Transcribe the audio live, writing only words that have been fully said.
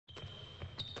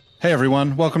Hey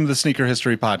everyone, welcome to the Sneaker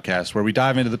History Podcast, where we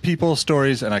dive into the people,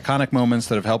 stories, and iconic moments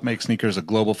that have helped make sneakers a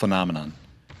global phenomenon.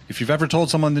 If you've ever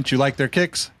told someone that you like their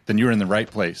kicks, then you're in the right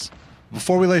place.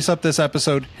 Before we lace up this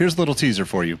episode, here's a little teaser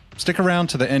for you. Stick around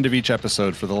to the end of each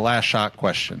episode for the last shot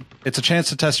question. It's a chance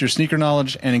to test your sneaker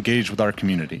knowledge and engage with our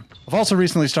community. I've also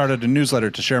recently started a newsletter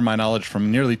to share my knowledge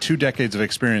from nearly 2 decades of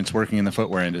experience working in the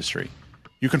footwear industry.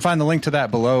 You can find the link to that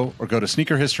below or go to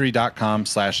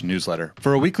sneakerhistory.com/newsletter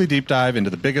for a weekly deep dive into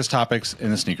the biggest topics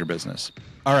in the sneaker business.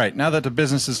 All right, now that the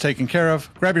business is taken care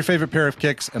of, grab your favorite pair of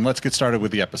kicks and let's get started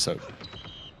with the episode.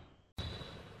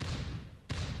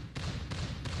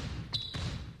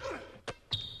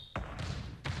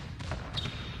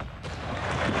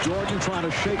 Jordan trying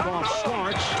to shake off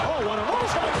Starks. Oh, what a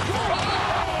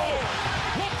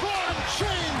LeBron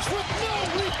James with no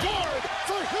regard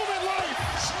for human life.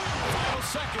 Final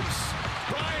seconds.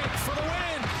 Bryant for the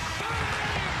win.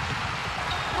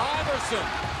 Iverson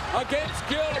against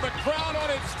Gill. The crowd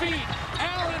on its feet.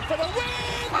 Allen for the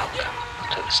win.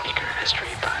 To the Sneaker History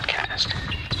Podcast.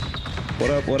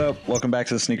 What up? Welcome back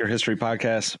to the Sneaker History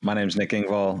Podcast. My name's Nick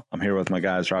Engvall. I'm here with my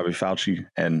guys, Robbie Fauci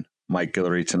and Mike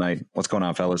Guillory tonight. What's going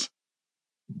on, fellas?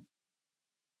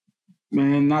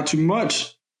 Man, not too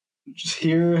much. Just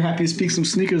here, happy to speak some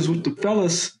sneakers with the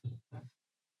fellas.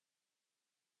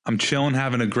 I'm chilling,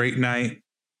 having a great night,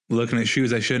 looking at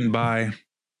shoes I shouldn't buy. It's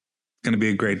going to be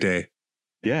a great day.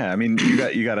 Yeah, I mean, you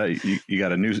got a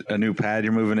new pad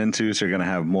you're moving into, so you're going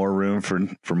to have more room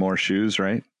for more shoes,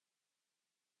 right?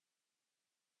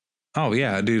 Oh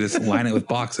yeah, dude, just line it with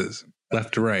boxes,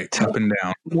 left to right, up and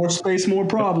down. More space, more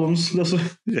problems.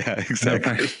 Yeah,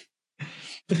 exactly.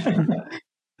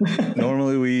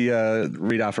 Normally we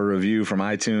read off a review from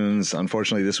iTunes.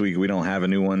 Unfortunately, this week we don't have a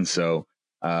new one, so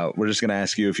we're just going to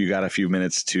ask you if you got a few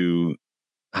minutes to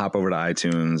hop over to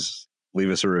iTunes, leave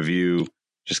us a review,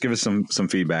 just give us some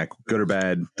feedback, good or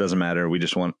bad, doesn't matter. We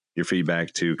just want your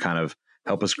feedback to kind of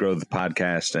help us grow the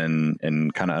podcast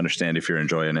and kind of understand if you're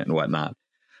enjoying it and whatnot.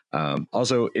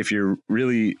 Also, if you're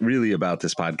really, really about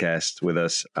this podcast with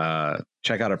us,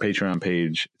 check out our Patreon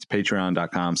page. It's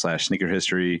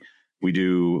patreon.com/sneakerhistory. We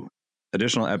do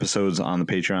additional episodes on the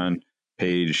Patreon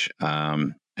page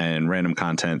and random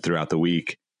content throughout the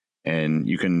week. And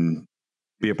you can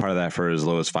be a part of that for as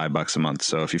low as $5 a month.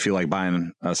 So if you feel like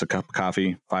buying us a cup of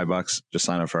coffee, $5, just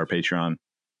sign up for our Patreon.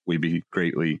 We'd be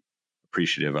greatly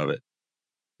appreciative of it.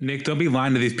 Nick, don't be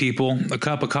lying to these people. A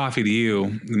cup of coffee to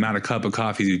you, the amount of cup of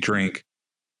coffee you drink,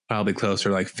 probably closer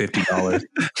to like $50.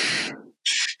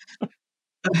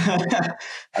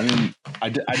 I mean, I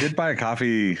did buy a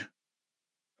coffee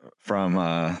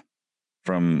from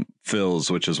Phil's,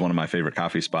 which is one of my favorite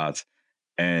coffee spots.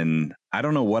 And I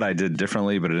don't know what I did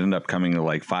differently, but it ended up coming to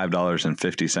like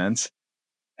 $5.50.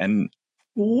 And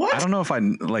What? I don't know if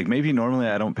maybe normally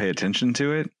I don't pay attention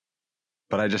to it,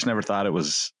 but I just never thought it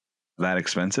was that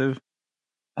expensive.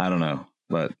 I don't know,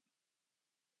 but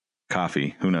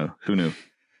coffee, who knew?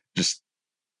 Just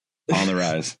on the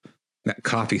rise. That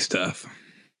coffee stuff.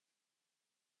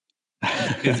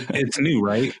 It's new,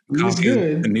 right? It's Coffee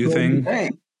good. is a new thing.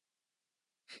 Hey,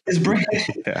 it's brand.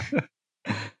 Yeah.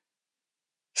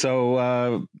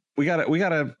 So we got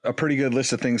a pretty good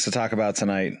list of things to talk about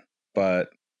tonight. But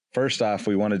first off,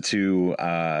 we wanted to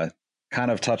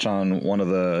kind of touch on one of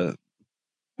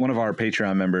our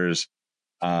Patreon members.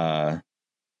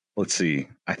 Let's see.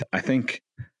 I think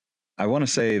I want to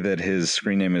say that his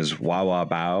screen name is Wawa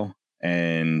Bao,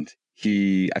 and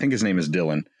I think his name is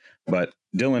Dylan. But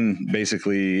Dylan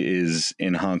basically is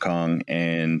in Hong Kong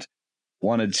and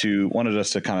wanted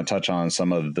us to kind of touch on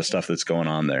some of the stuff that's going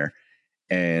on there.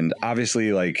 And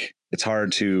obviously, like, it's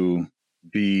hard for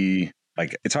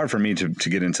me to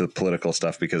get into the political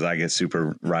stuff because I get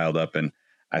super riled up. And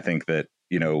I think that,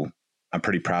 I'm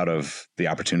pretty proud of the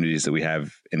opportunities that we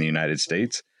have in the United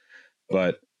States.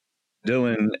 But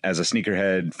Dylan, as a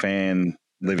sneakerhead fan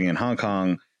living in Hong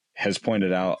Kong, has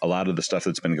pointed out a lot of the stuff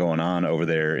that's been going on over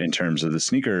there in terms of the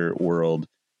sneaker world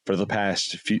for the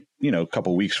past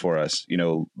couple weeks for us.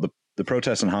 The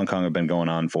protests in Hong Kong have been going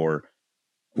on for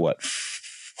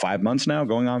 5 months now,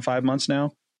 going on 5 months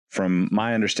now. From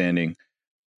my understanding,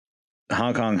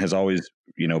 Hong Kong has always,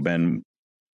 been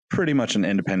pretty much an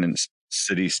independent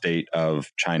city state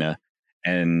of China.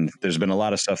 And there's been a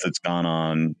lot of stuff that's gone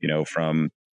on,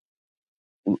 from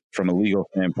a legal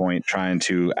standpoint, trying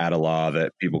to add a law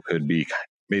that people could be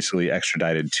basically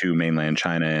extradited to mainland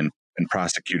China and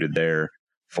prosecuted there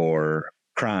for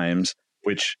crimes,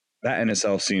 which that in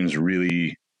itself seems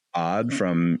really odd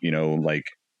from,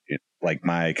 like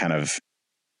my kind of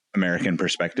American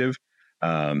perspective.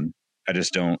 I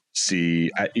just don't see,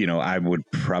 I would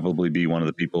probably be one of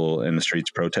the people in the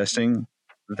streets protesting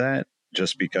that,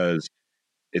 just because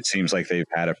it seems like they've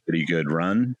had a pretty good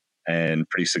run and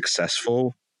pretty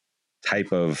successful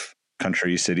type of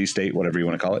country, city, state, whatever you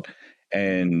want to call it.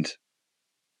 And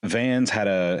Vans had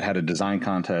a design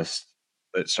contest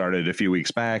that started a few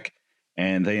weeks back,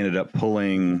 and they ended up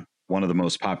pulling one of the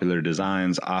most popular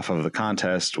designs off of the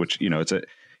contest, which,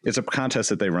 it's a contest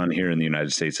that they run here in the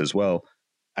United States as well.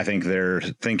 I think their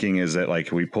thinking is that,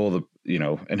 like, we pull the,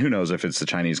 and who knows if it's the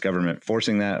Chinese government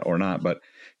forcing that or not, but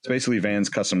it's basically Vans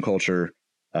custom culture.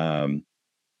 And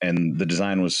the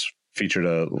design was featured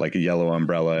a yellow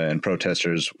umbrella and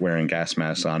protesters wearing gas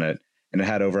masks on it. And it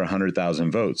had over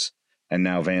 100,000 votes. And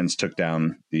now Vans took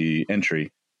down the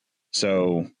entry.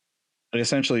 So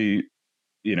essentially,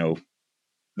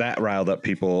 that riled up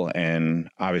people. And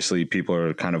obviously people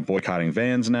are kind of boycotting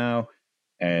Vans now.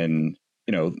 And,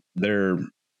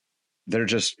 they're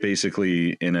just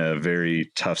basically in a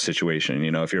very tough situation.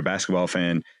 If you're a basketball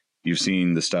fan, you've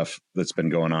seen the stuff that's been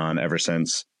going on ever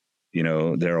since,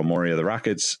 Daryl Morey of the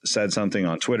Rockets said something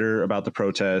on Twitter about the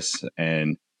protests.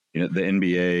 And, the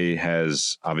NBA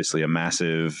has obviously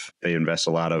they invest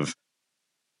a lot of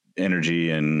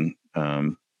energy and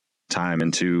time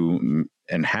into,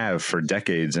 and have for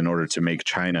decades, in order to make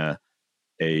China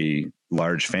a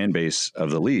large fan base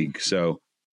of the league. So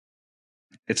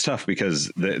it's tough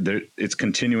because it's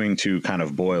continuing to kind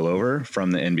of boil over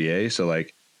from the NBA. So,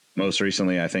 like, most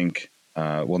recently, I think,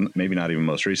 maybe not even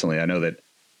most recently, I know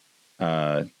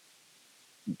that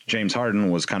James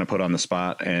Harden was kind of put on the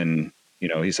spot, and,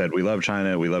 he said, we love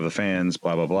China, we love the fans,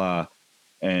 blah, blah, blah.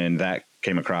 And that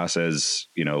came across as,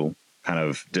 kind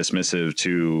of dismissive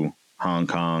to Hong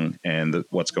Kong and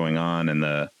what's going on, and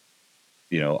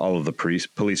all of the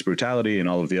police brutality and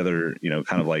all of the other,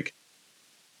 kind of like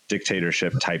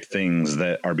dictatorship type things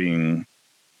that are being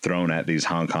thrown at these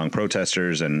Hong Kong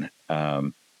protesters. And,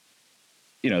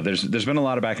 there's been a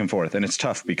lot of back and forth, and it's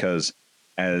tough because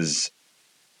as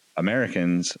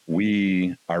Americans,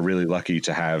 we are really lucky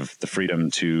to have the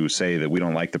freedom to say that we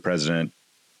don't like the president,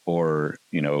 or,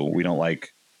 we don't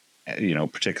like,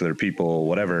 particular people,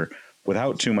 whatever,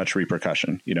 without too much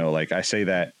repercussion. Like, I say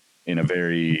that in a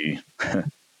very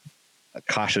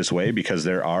cautious way, because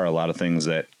there are a lot of things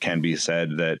that can be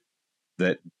said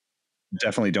that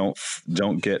definitely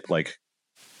don't get like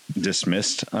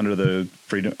dismissed under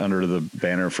the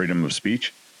banner of freedom of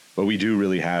speech. But we do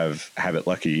really have it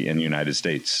lucky in the United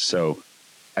States. So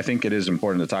I think it is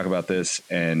important to talk about this.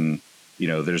 And,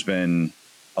 there's been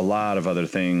a lot of other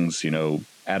things.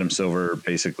 Adam Silver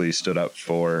basically stood up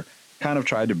for, kind of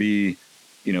tried to be,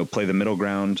 play the middle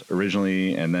ground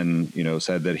originally, and then,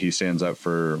 said that he stands up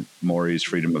for Morey's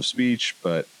freedom of speech.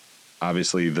 But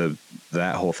obviously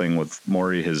that whole thing with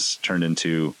Morey has turned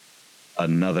into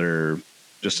another,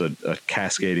 just a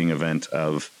cascading event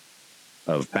of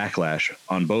backlash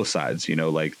on both sides.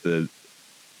 Like, the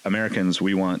Americans,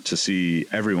 we want to see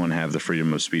everyone have the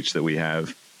freedom of speech that we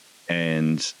have.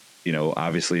 And,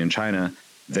 obviously in China,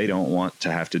 they don't want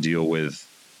to have to deal with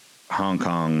Hong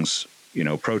Kong's,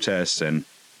 protests. And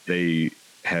they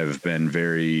have been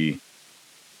very,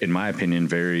 in my opinion,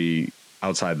 very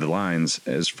outside the lines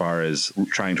as far as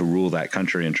trying to rule that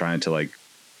country and trying to, like,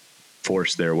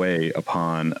 force their way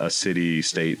upon a city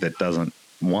state that doesn't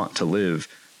want to live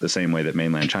the same way that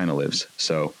mainland China lives.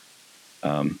 So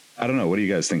I don't know. What do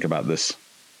you guys think about this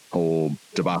whole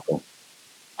debacle?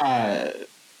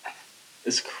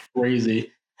 It's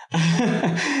crazy.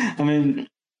 I mean,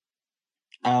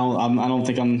 I don't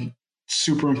think I'm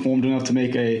super informed enough to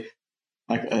make a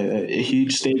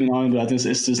huge statement on it, but I think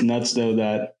it's just nuts, though,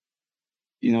 that,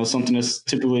 something that's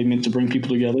typically meant to bring people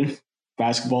together,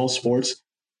 basketball, sports,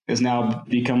 has now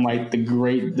become like the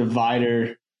great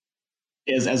divider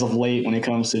as of late when it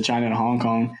comes to China and Hong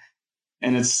Kong.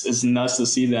 And it's nuts to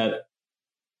see that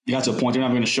you got to a point they're not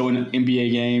going to show in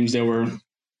NBA games. When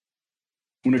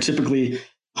they're typically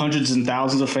hundreds and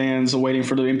thousands of fans waiting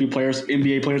for the NBA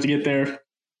players to get there.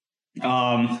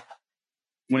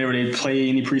 Whenever they play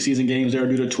any preseason games there,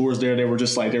 do the tours there, they were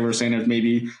saying there's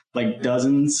maybe like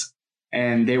dozens,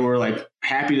 and they were like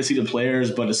happy to see the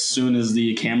players, but as soon as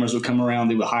the cameras would come around,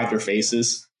 they would hide their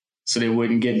faces so they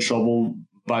wouldn't get in trouble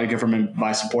by the government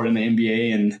by supporting the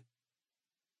NBA. And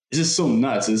it's just so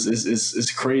nuts.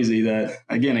 It's crazy that,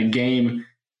 again, a game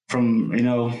from,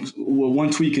 what one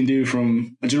tweet can do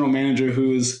from a general manager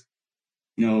who's,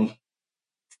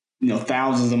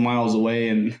 thousands of miles away.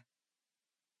 And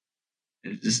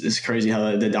it's crazy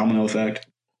how the domino effect.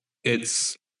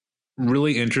 It's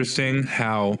really interesting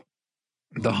how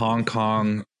the Hong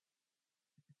Kong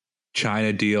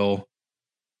China deal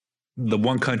the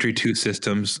one country, two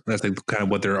systems. That's like kind of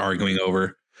what they're arguing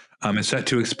over. Is set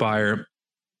to expire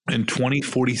in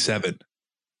 2047.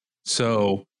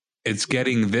 So it's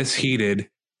getting this heated,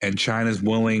 and China's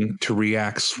willing to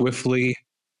react swiftly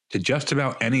to just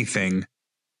about anything,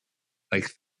 like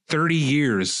 30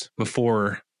 years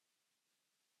before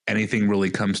anything really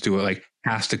comes to it, like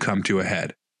has to come to a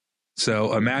head.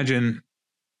 So imagine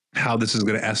how this is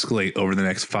going to escalate over the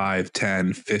next 5,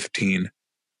 10, 15,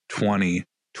 20,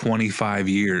 25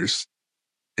 years.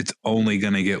 It's only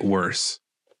going to get worse.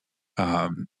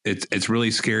 It's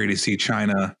really scary to see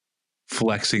China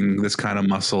flexing this kind of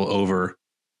muscle over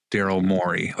Daryl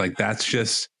Morey. Like, that's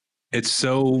just, it's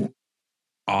so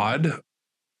odd.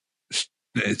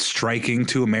 It's striking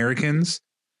to Americans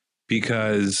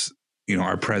because, you know,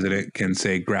 our president can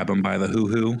say, grab him by the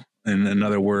hoo-hoo in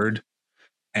another word,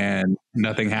 and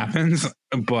nothing happens.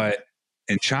 But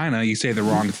in China, you say the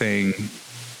wrong thing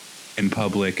in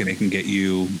public and it can get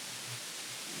you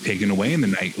taken away in the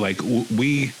night. Like,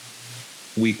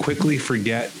 we quickly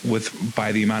forget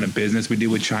by the amount of business we do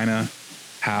with China,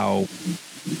 how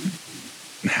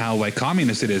like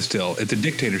communist it is still. It's a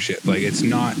dictatorship. Like, it's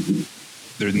not,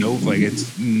 there's no, like,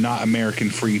 it's not American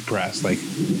free press. Like,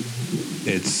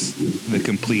 it's the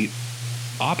complete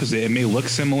opposite. It may look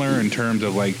similar in terms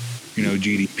of, like, you know,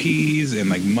 GDPs and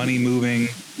like money moving,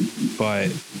 but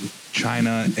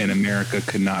China and America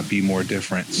could not be more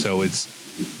different. So it's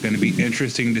going to be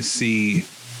interesting to see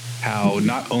how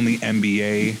not only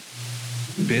NBA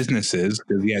businesses,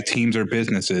 because yeah, teams are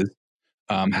businesses,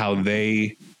 how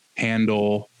they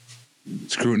handle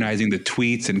scrutinizing the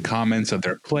tweets and comments of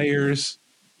their players,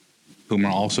 whom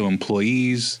are also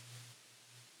employees.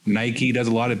 Nike does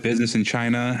a lot of business in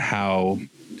China, how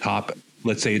top,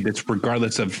 let's say it's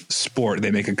regardless of sport, they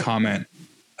make a comment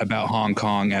about Hong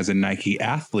Kong as a Nike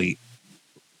athlete.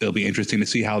 It'll be interesting to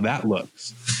see how that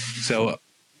looks. So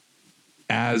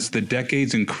as the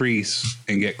decades increase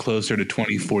and get closer to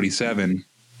 2047,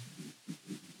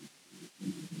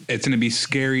 it's going to be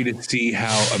scary to see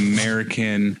how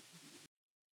American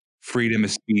freedom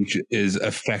of speech is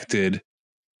affected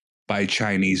by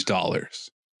Chinese dollars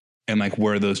and like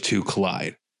where those two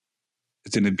collide.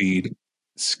 It's going to be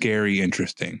scary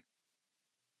interesting.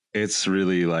 It's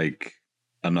really like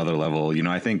another level. You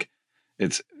know, I think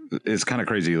it's kind of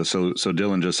crazy. So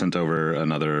Dylan just sent over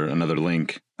another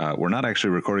link. We're not actually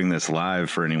recording this live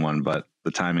for anyone, but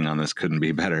the timing on this couldn't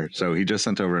be better. So he just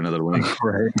sent over another link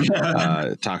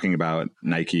talking about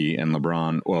Nike and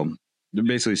LeBron. Well,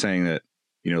 basically saying that,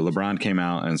 you know, LeBron came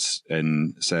out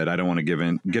and said, I don't want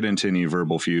to get into any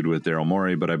verbal feud with Daryl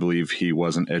Morey, but I believe he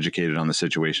wasn't educated on the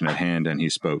situation at hand, and he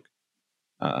spoke.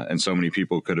 And so many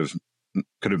people could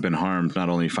have been harmed, not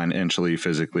only financially,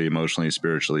 physically, emotionally,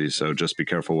 spiritually. So just be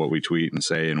careful what we tweet and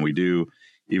say. And we do,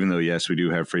 even though, yes, we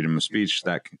do have freedom of speech,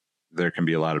 that there can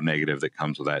be a lot of negative that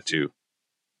comes with that too.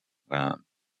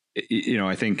 You know,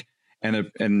 I think,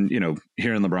 and, you know,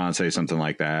 hearing LeBron say something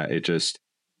like that, it just,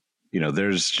 you know,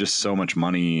 there's just so much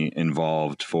money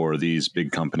involved for these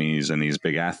big companies and these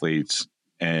big athletes.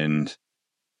 And,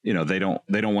 you know, they don't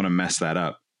want to mess that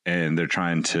up. And they're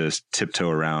trying to tiptoe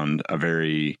around a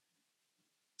very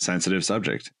sensitive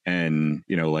subject. And,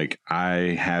 you know, like,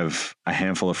 I have a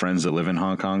handful of friends that live in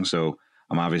Hong Kong. So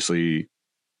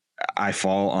I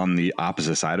fall on the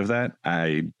opposite side of that.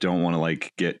 I don't want to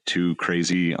like get too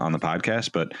crazy on the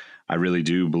podcast, but I really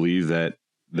do believe that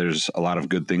there's a lot of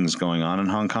good things going on in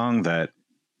Hong Kong that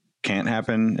can't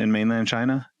happen in mainland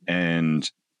China. And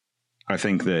I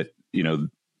think that, you know,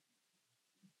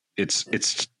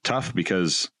 it's tough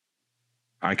because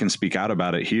I can speak out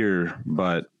about it here,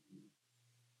 but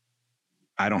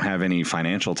I don't have any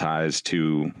financial ties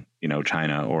to, you know,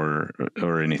 China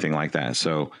or anything like that.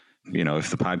 So, you know, if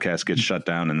the podcast gets shut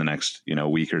down in the next, you know,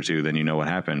 week or two, then you know what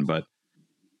happened. But,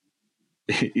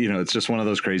 you know, it's just one of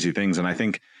those crazy things. And I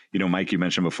think, you know, Mike, you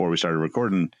mentioned before we started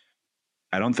recording,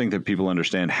 I don't think that people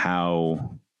understand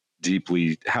how deep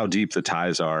the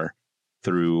ties are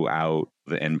throughout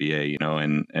the NBA, you know,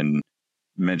 and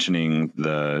mentioning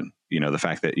the, you know, the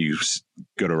fact that you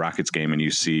go to Rockets game and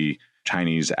you see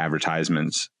Chinese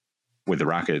advertisements with the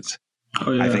Rockets.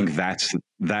 Oh, yeah. I think that's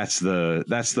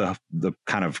the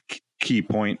kind of key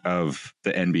point of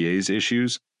the NBA's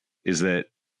issues, is that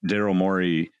Daryl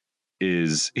Morey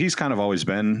he's kind of always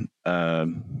been, I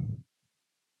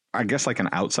guess, like an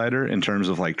outsider in terms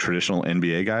of like traditional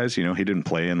NBA guys. You know, he didn't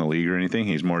play in the league or anything.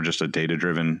 He's more just a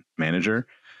data-driven manager,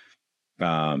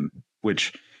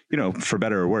 which, you know, for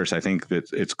better or worse, I think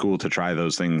that it's cool to try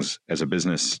those things as a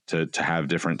business to have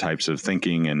different types of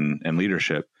thinking and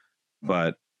leadership.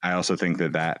 But I also think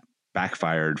that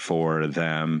backfired for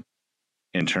them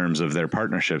in terms of their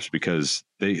partnerships, because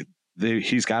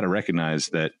he's got to recognize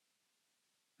that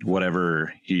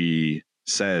whatever he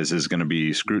says is going to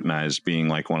be scrutinized, being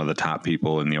like one of the top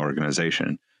people in the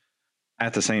organization.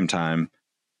 At the same time,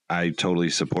 I totally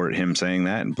support him saying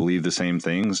that and believe the same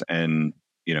things. And,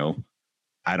 you know,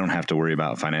 I don't have to worry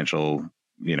about financial,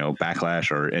 you know,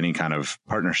 backlash or any kind of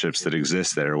partnerships that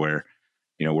exist there, where,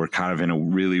 you know, we're kind of in a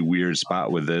really weird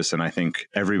spot with this. And I think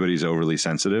everybody's overly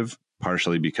sensitive,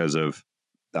 partially because of,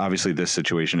 obviously this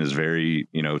situation is very,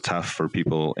 you know, tough for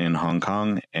people in Hong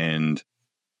Kong and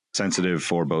sensitive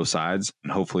for both sides.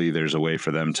 And hopefully there's a way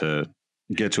for them to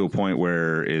get to a point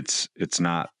where it's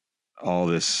not all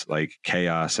this like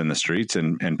chaos in the streets,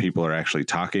 and people are actually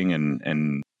talking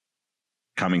and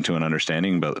coming to an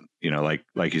understanding. But, you know,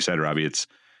 like you said, Robbie, it's,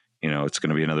 you know, it's going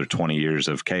to be another 20 years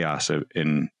of chaos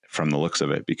from the looks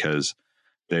of it, because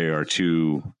they are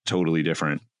two totally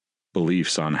different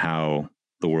beliefs on how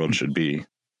the world should be.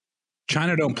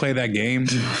 China don't play that game.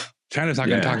 China's not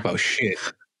going to talk about shit.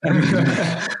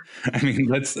 I mean,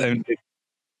 that's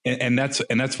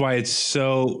why it's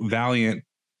so valiant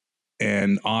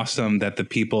and awesome that the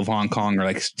people of Hong Kong are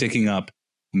like sticking up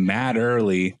mad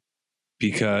early,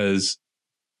 because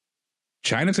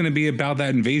China's going to be about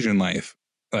that invasion life.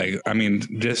 Like, I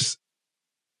mean, just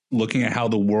looking at how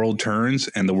the world turns,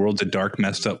 and the world's a dark,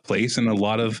 messed up place in a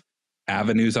lot of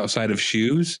avenues outside of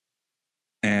shoes.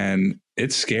 And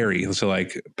it's scary. So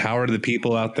like, power to the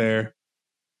people out there.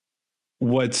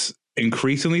 What's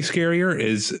increasingly scarier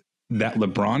is that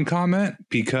LeBron comment,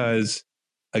 because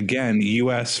again,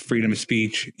 U.S. freedom of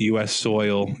speech, U.S.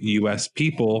 soil, U.S.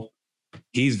 people,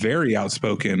 he's very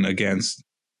outspoken against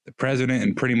the president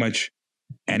and pretty much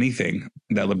anything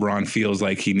that LeBron feels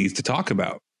like he needs to talk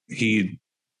about. He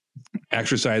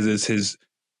exercises his,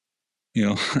 you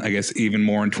know, I guess even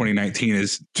more in 2019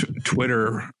 is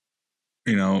Twitter,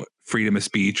 you know, freedom of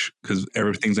speech, because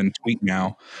everything's in tweet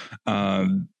now.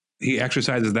 He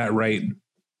exercises that right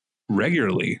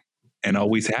regularly and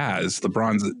always has.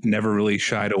 LeBron's never really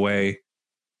shied away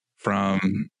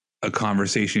from a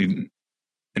conversation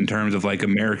in terms of like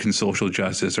American social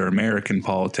justice or American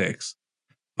politics.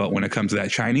 But when it comes to that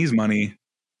Chinese money,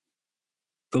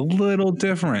 it's a little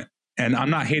different. And I'm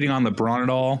not hating on LeBron at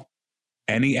all.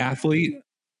 Any athlete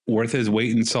worth his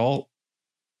weight in salt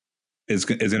is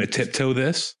going to tiptoe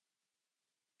this,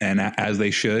 and as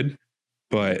they should.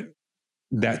 But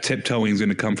that tiptoeing is going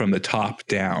to come from the top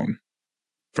down,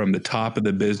 from the top of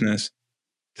the business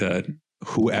to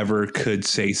whoever could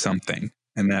say something.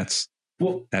 And that's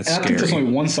scary. I think there's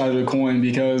only one side of the coin,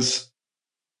 because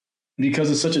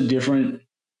it's such a different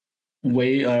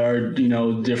way, or, you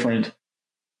know, different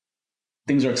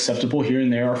things are acceptable here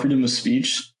and there. Our freedom of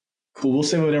speech, cool, we'll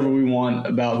say whatever we want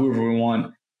about whoever we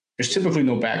want. There's typically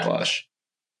no backlash.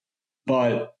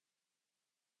 But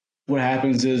what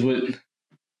happens is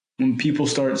when people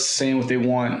start saying what they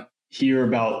want here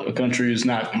about a country who's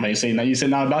not, like you say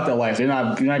not about that life. You're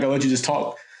not gonna let you just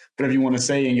talk whatever you want to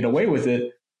say and get away with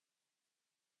it.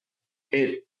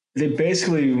 They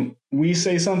basically, we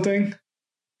say something,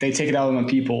 they take it out on the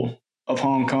people of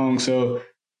Hong Kong. So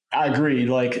I agree.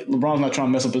 Like, LeBron's not trying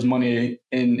to mess up his money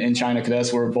in China, because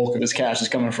that's where a bulk of his cash is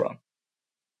coming from.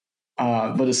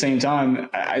 But at the same time,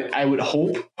 I would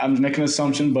hope, I'm making an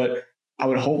assumption, but I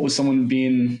would hope with someone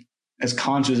being as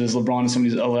conscious as LeBron and some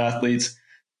of these other athletes,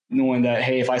 knowing that,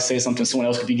 hey, if I say something, someone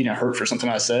else could be getting hurt for something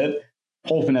I said,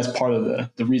 hoping that's part of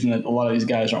the reason that a lot of these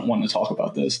guys aren't wanting to talk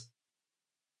about this.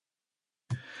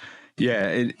 Yeah,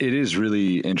 it is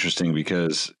really interesting,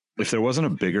 because if there wasn't a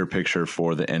bigger picture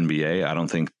for the NBA, I don't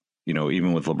think, you know,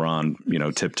 even with LeBron, you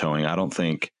know, tiptoeing, I don't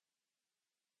think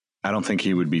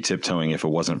he would be tiptoeing if it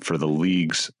wasn't for the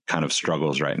league's kind of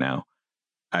struggles right now.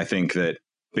 I think that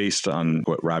based on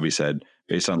what Robbie said,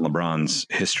 based on LeBron's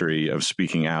history of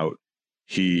speaking out,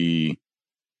 he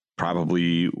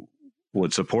probably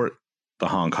would support the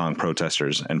Hong Kong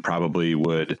protesters and probably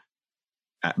would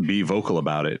be vocal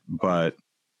about it. But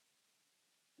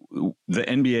the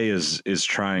NBA is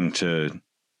trying to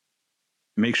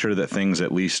make sure that things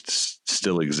at least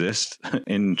still exist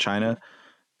in China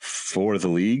for the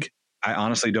league. I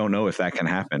honestly don't know if that can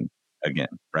happen again,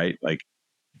 right? Like,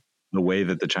 the way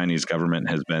that the Chinese government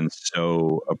has been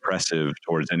so oppressive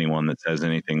towards anyone that says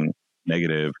anything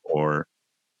negative or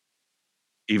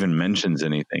even mentions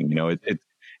anything. You know,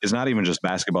 it's not even just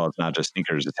basketball. It's not just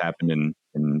sneakers. It's happened in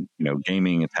you know,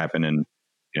 gaming. It's happened in,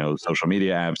 you know, social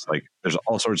media apps. Like, there's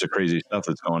all sorts of crazy stuff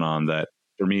that's going on that,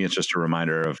 for me, it's just a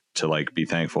reminder to like be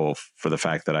thankful for the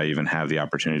fact that I even have the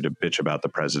opportunity to bitch about the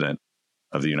president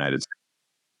of the United States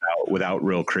without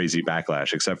real crazy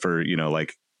backlash, except for, you know,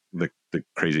 like the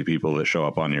crazy people that show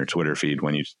up on your Twitter feed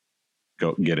when you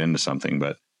get into something.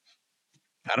 But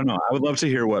I don't know. I would love to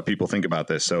hear what people think about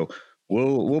this. So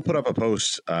we'll put up a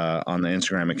post on the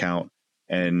Instagram account,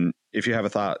 and if you have a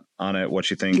thought on it, what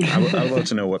you think, I would love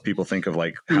to know what people think of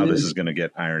like how this is going to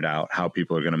get ironed out, how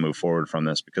people are going to move forward from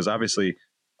this, because obviously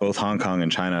both Hong Kong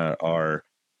and China are,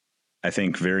 I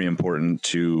think, very important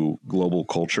to global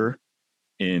culture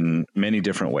in many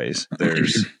different ways.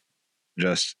 There's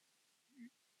just,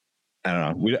 I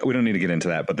don't know, we don't need to get into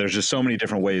that, but there's just so many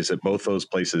different ways that both those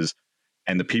places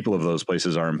and the people of those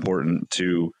places are important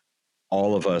to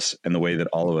all of us and the way that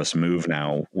all of us move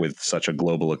now with such a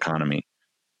global economy.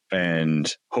 And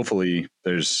hopefully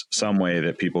there's some way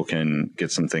that people can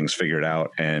get some things figured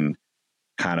out and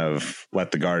kind of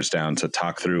let the guards down to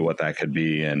talk through what that could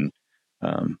be. And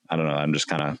I don't know, I'm just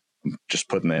kind of just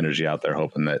putting the energy out there,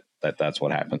 hoping that that's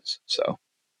what happens. So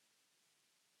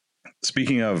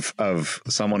speaking of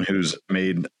someone who's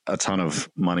made a ton of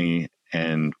money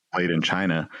and played in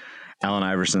China, Allen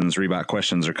Iverson's Reebok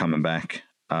questions are coming back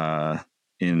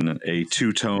in a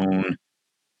two-tone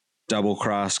double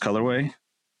cross colorway.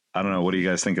 I don't know. What do you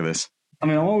guys think of this? I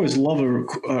mean, I always love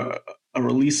a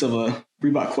release of a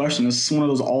Reebok question. It's one of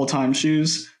those all-time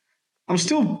shoes. I'm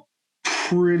still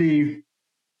pretty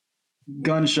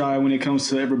gun shy when it comes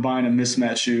to ever buying a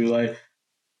mismatch shoe. Like,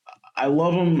 I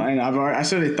love them, and I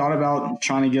said they thought about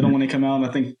trying to get them when they come out. And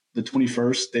I think the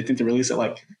 21st, they think they release at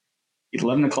like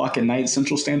 11 o'clock at night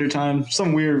Central Standard Time.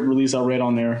 Some weird release I read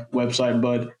on their website,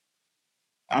 but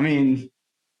I mean,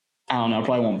 I don't know. I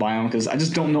probably won't buy them because I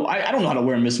just don't know. I don't know how to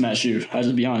wear a mismatch shoe. I'll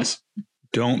just be honest.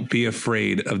 Don't be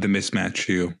afraid of the mismatch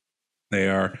shoe. They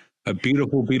are a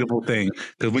beautiful, beautiful thing.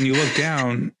 Because when you look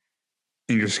down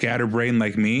and you're scatterbrained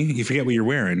like me, you forget what you're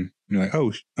wearing. You're like,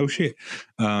 oh shit.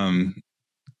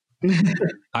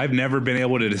 I've never been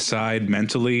able to decide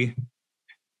mentally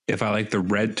if I like the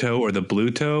red toe or the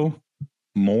blue toe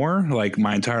more. Like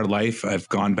my entire life, I've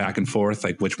gone back and forth,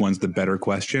 like which one's the better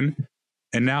question.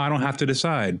 And now I don't have to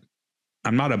decide.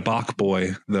 I'm not a Bach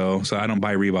boy though, so I don't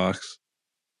buy Reeboks.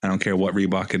 I don't care what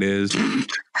Reebok it is.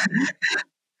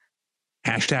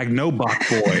 Hashtag no Bok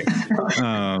boy.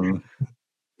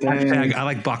 Hashtag I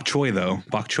like bok choy though.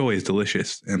 Bok choy is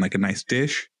delicious and like a nice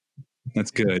dish.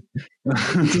 That's good.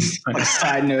 A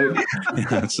side note.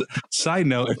 Yeah, side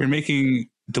note: if you're making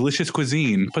delicious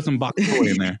cuisine, put some bok choy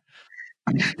in there.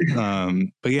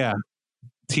 But yeah,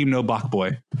 team no Bok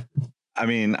boy. I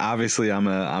mean, obviously, I'm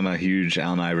a huge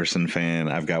Allen Iverson fan.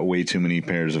 I've got way too many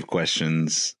pairs of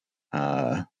questions.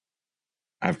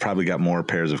 I've probably got more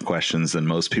pairs of questions than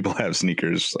most people have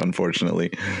sneakers,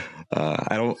 unfortunately.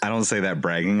 I don't say that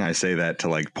bragging. I say that to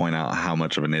like point out how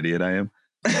much of an idiot I am.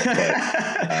 But,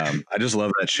 I just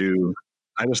love that shoe.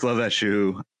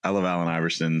 I love Allen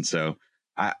Iverson. So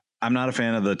I'm not a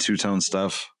fan of the two-tone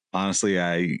stuff. Honestly,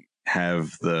 I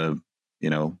have the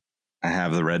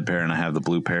red pair and I have the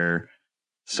blue pair.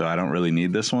 So I don't really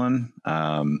need this one.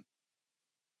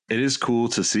 It is cool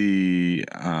to see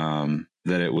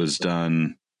that it was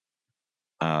done.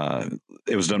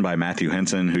 It was done by Matthew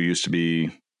Henson, who used to be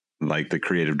like the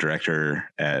creative director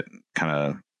at kind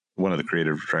of one of the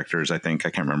creative directors. I think,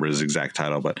 I can't remember his exact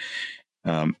title, but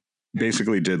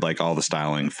basically did like all the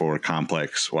styling for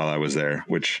Complex while I was there,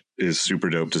 which is super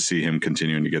dope to see him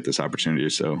continuing to get this opportunity.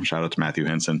 So shout out to Matthew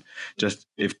Henson. Just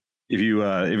if you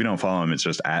don't follow him, it's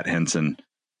just at Henson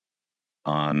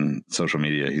on social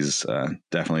media. He's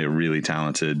definitely a really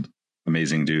talented,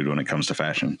 amazing dude when it comes to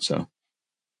fashion. So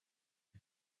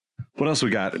what else we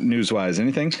got news wise?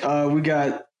 Anything? We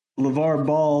got LeVar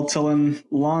Ball telling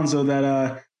Lonzo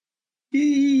that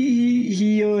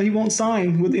he won't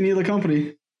sign with any other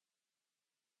company.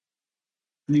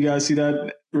 You guys see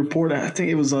that report? I think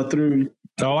it was through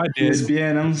I did.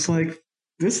 ESPN. I was like,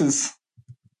 this is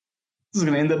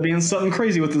going to end up being something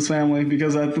crazy with this family,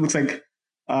 because it looks like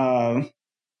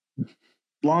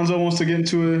Lonzo wants to get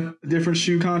into a different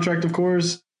shoe contract, of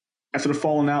course, after the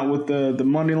falling out with the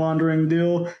money laundering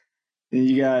deal. And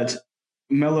you got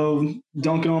Melo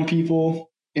dunking on people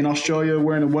in Australia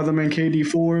wearing the Weatherman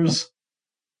KD4s.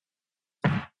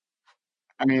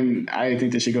 I mean, I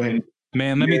think they should go ahead and...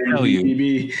 Man, let me tell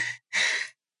you,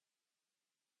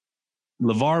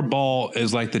 LeVar Ball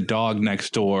is like the dog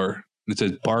next door. It's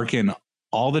just barking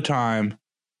all the time,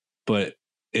 but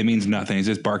it means nothing. He's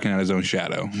just barking at his own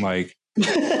shadow. Like,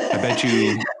 I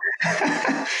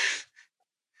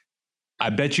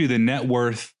bet you the net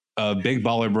worth of Big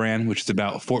Baller Brand, which is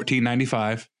about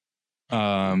 $14.95,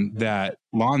 that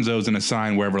Lonzo's going to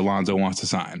sign wherever Lonzo wants to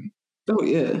sign. Oh,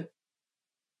 yeah.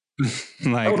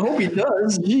 Like, I would hope he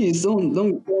does. Jeez, don't go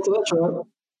into that trap.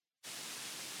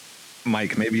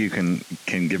 Mike, maybe you can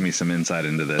give me some insight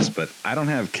into this, but I don't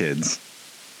have kids.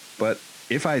 But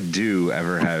if I do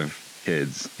ever have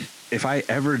kids, if I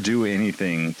ever do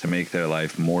anything to make their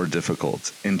life more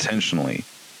difficult intentionally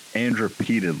and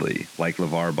repeatedly, like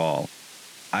LeVar Ball,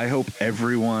 I hope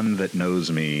everyone that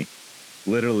knows me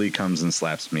literally comes and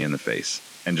slaps me in the face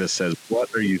and just says,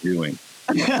 "What are you doing?"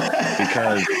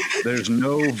 Because there's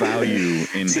no value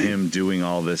in him doing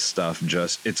all this stuff.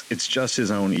 It's just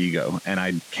his own ego, and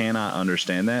I cannot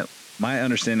understand that. My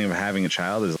understanding of having a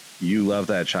child is you love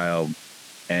that child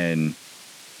and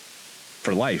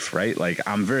for life, right? Like,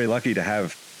 I'm very lucky to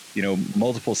have,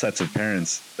 multiple sets of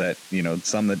parents that,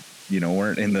 some that,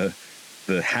 weren't in the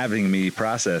having me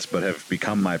process, but have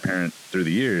become my parent through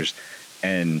the years,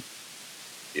 and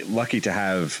lucky to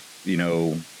have,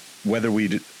 whether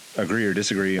we agree or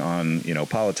disagree on,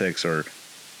 politics or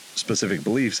specific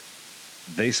beliefs,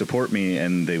 they support me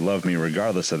and they love me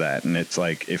regardless of that. And it's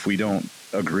like, if we don't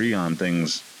agree on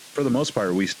things, for the most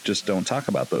part, we just don't talk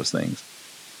about those things.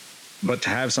 But to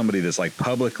have somebody that's like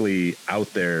publicly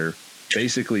out there,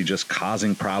 basically just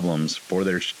causing problems for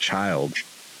their child,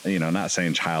 not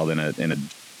saying child in a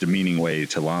demeaning way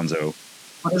to Lonzo.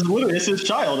 It's his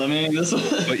child. I mean,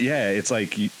 but yeah, it's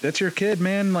like, that's your kid,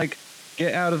 man. Like,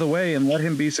 get out of the way and let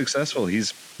him be successful.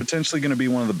 He's potentially going to be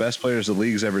one of the best players the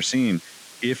league's ever seen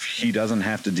if he doesn't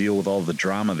have to deal with all the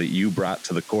drama that you brought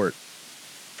to the court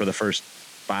for the first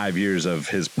 5 years of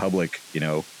his public, 8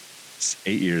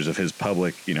 years of his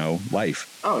public,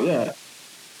 life. Oh, yeah.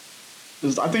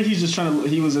 I think he's just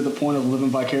he was at the point of living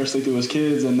vicariously through his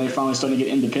kids, and they're finally starting to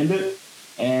get independent,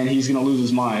 and he's going to lose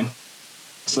his mind.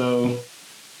 So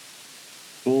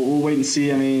we'll wait and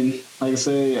see. I mean, like I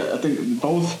say, I think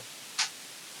both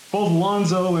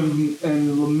Lonzo and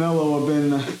LaMelo have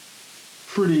been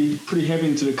pretty heavy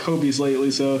into the Kobe's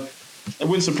lately, so it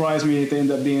wouldn't surprise me if they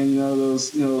end up being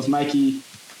those Nike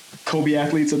Kobe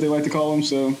athletes that they like to call them.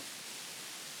 So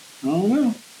I don't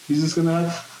know. He's just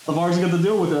LeVar's got to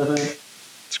deal with it, I think.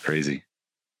 It's crazy.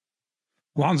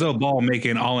 Lonzo Ball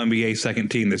making All-NBA second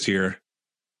team this year.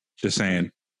 Just saying.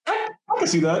 I can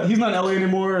see that. He's not in LA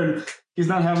anymore, and he's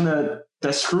not having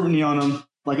that scrutiny on him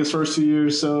like his first 2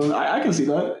 years. So I can see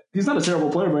that. He's not a terrible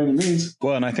player by any means.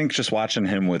 Well, and I think just watching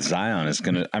him with Zion is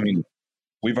going to,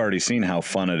 we've already seen how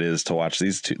fun it is to watch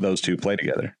those two play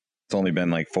together. It's only been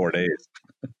like 4 days.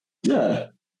 Yeah.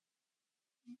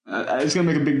 It's going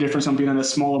to make a big difference on being in a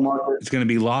smaller market. It's going to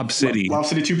be Lob City. Lob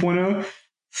City 2.0.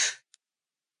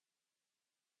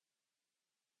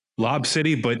 Lob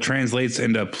City, but translates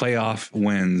into playoff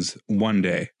wins one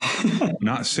day.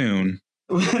 Not soon,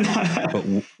 but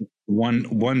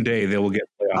one day they will get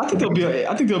playoff. I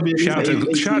think there'll be. Shout out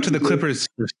to the Clippers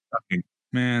for sucking.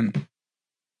 Man,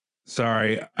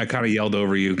 sorry, I kind of yelled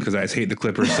over you because I hate the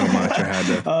Clippers so much. I had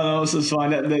to. Oh, no, it's fine.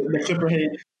 The Clipper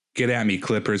hate. Get at me,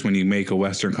 Clippers, when you make a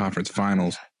Western Conference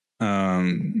Finals.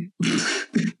 But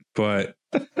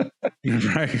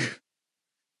right.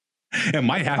 It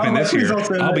might happen this year.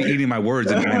 I'll be eating my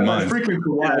words in 9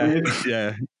 months.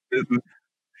 Yeah.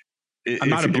 I'm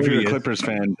not if you're a Clippers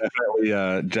fan,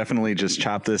 definitely just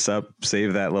chop this up,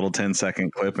 save that little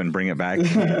 10-second clip, and bring it back.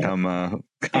 Come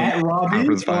at Robbie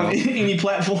on any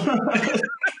platform.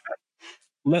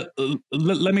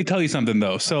 Let me tell you something,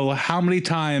 though. So how many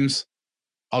times,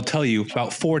 I'll tell you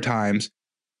about 4 times,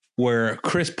 where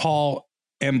Chris Paul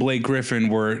and Blake Griffin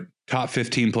were top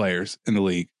 15 players in the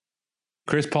league.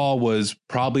 Chris Paul was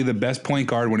probably the best point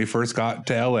guard when he first got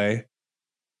to LA.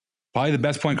 Probably the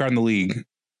best point guard in the league,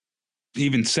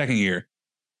 even second year.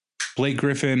 Blake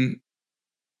Griffin,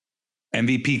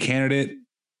 MVP candidate,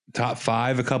 top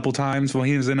 5 a couple times when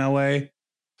he was in LA.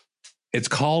 It's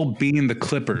called being the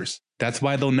Clippers. That's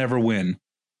why they'll never win.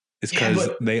 It's because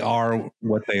they are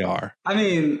what they are. I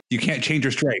mean, you can't change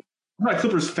your straight. I'm not a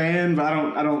Clippers fan, but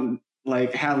I don't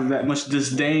like have that much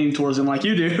disdain towards them like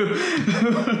you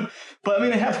do. But I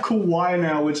mean, they have Kawhi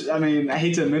now, which I mean, I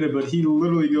hate to admit it, but he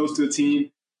literally goes to a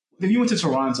team. If you went to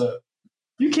Toronto,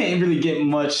 you can't really get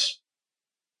much.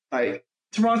 Like,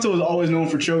 Toronto is always known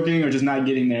for choking or just not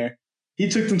getting there. He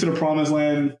took them to the promised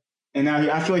land, and now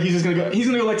I feel like he's just gonna go. He's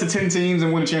gonna go like to 10 teams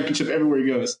and win a championship everywhere he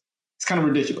goes. It's kind of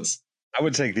ridiculous. I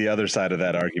would take the other side of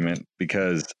that argument,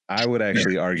 because I would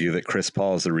actually argue that Chris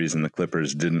Paul is the reason the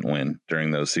Clippers didn't win during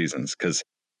those seasons. Because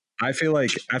I feel like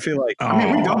I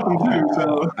mean, we dumped him too.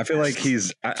 So I feel like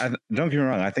he's. Don't get me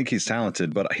wrong. I think he's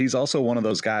talented, but he's also one of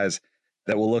those guys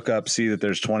that will look up, see that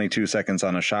there's 22 seconds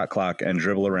on a shot clock, and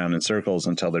dribble around in circles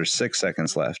until there's 6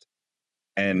 seconds left.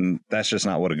 And that's just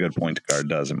not what a good point guard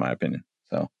does, in my opinion.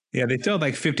 So yeah, they still had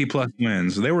like 50 plus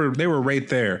wins. They were right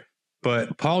there.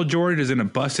 But Paul George is going to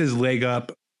bust his leg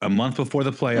up a month before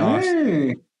the playoffs.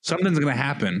 Hey. Something's going to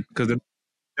happen because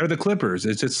they're the Clippers.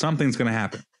 It's just something's going to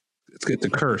happen. It's a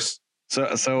curse.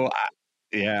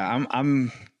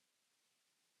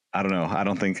 I don't know. I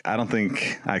don't think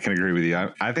I can agree with you.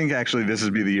 I think actually this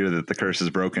would be the year that the curse is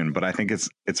broken, but I think it's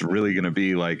really going to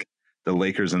be like the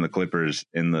Lakers and the Clippers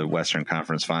in the Western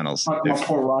Conference Finals. My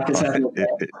poor Rockets having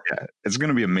it's going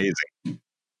to be amazing.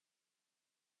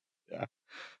 Yeah.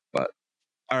 But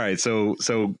all right, so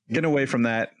getting away from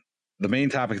that, the main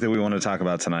topic that we want to talk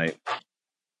about tonight,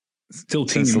 Still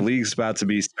since the league's about to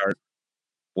be start.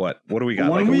 What do we got?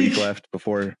 1 like a week week left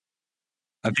before?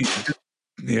 I think,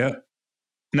 yeah.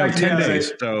 No, 10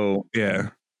 days. So Yeah.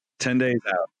 10 days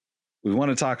out. We want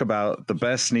to talk about the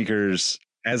best sneakers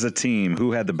as a team.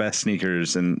 Who had the best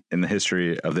sneakers in the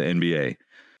history of the NBA?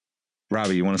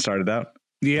 Robbie, you want to start it out?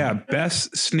 Yeah,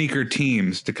 best sneaker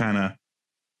teams to kind of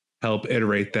help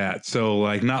iterate that. So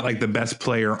like not like the best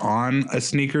player on a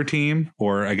sneaker team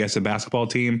or I guess a basketball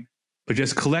team, but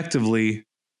just collectively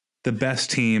the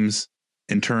best teams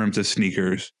in terms of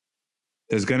sneakers.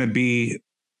 There's going to be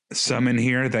some in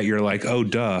here that you're like, oh,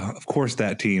 duh, of course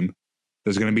that team.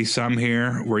 There's going to be some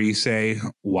here where you say,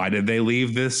 why did they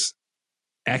leave this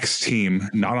X team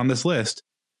not on this list?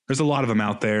 There's a lot of them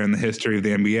out there in the history of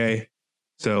the NBA.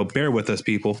 So bear with us,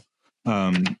 people.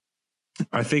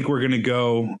 I think we're going to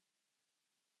go.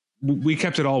 We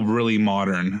kept it all really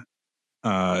modern.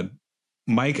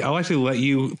 Mike, I'll actually let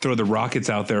you throw the Rockets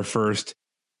out there first.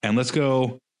 And let's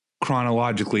go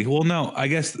chronologically. Well, no, I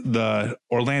guess the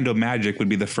Orlando Magic would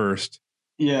be the first.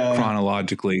 Yeah.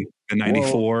 Chronologically, in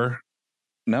 94.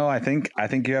 No, I think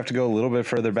you have to go a little bit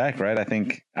further back, right? I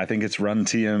think it's Run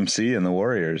TMC and the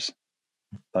Warriors.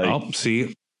 I'll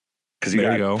see. Because you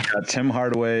got Tim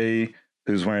Hardaway,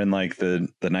 who's wearing like the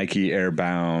Nike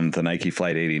Airbound, the Nike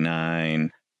Flight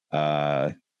 89.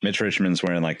 Mitch Richmond's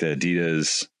wearing like the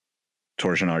Adidas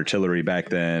Torsion Artillery back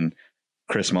then.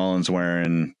 Chris Mullin's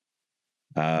wearing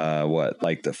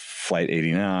like the Flight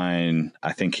 89.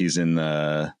 I think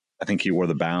he wore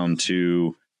the Bound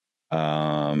too.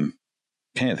 I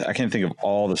can't think of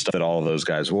all the stuff that all of those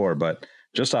guys wore, but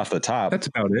just off the top, that's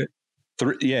about it.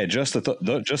 Just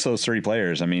those three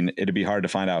players. I mean, it'd be hard to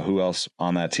find out who else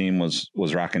on that team was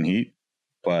rocking heat,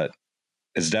 but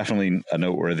it's definitely a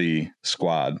noteworthy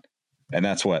squad. And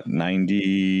that's what,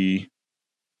 90,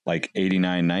 like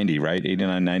 89, 90, right?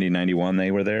 89, 90, 91,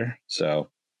 they were there. So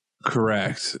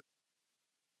correct.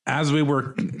 As we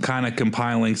were kind of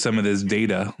compiling some of this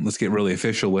data, let's get really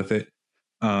official with it.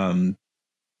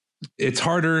 It's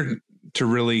harder to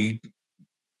really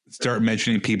start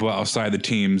mentioning people outside the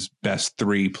team's best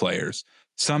three players.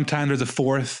 Sometimes there's a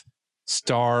fourth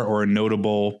star or a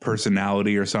notable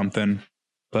personality or something,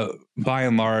 but by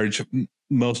and large,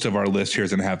 most of our list here is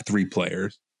going to have three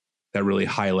players that really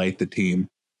highlight the team.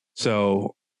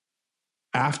 So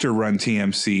after Run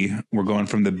TMC, we're going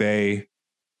from the Bay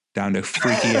down to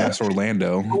freaky ass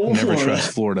Orlando. Never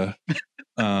trust Florida.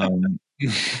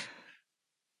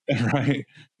 Right.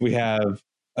 We have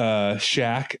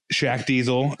Shaq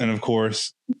Diesel, and of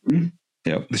course, the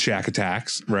Shaq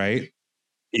Attacks, right?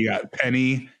 You got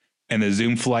Penny and the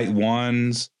Zoom Flight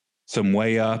 1s, some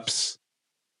way ups,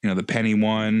 the Penny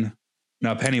one.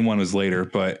 Now Penny one was later,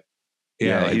 but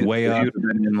like way up. He would have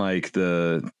been in like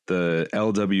the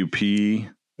LWP,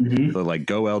 the like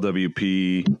Go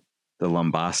LWP, the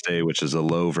Lambaste, which is a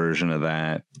low version of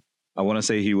that. I want to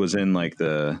say he was in like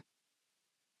the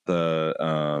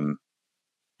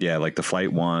like the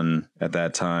Flight 1 at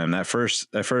that time. That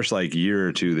first like year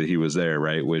or two that he was there,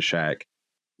 right, with Shaq,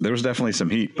 there was definitely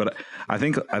some heat. But I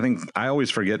think I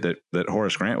always forget that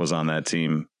Horace Grant was on that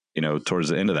team, towards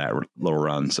the end of that little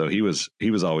run. So he was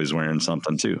always wearing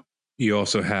something too. You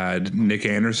also had Nick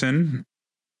Anderson,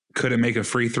 couldn't make a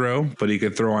free throw, but he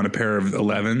could throw on a pair of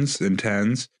 11s and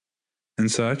 10s and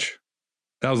such.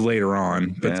 That was later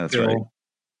on, but still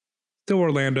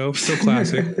Orlando, still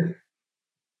classic.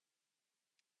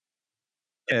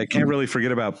 Yeah, can't really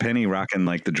forget about Penny rocking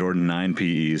like the Jordan 9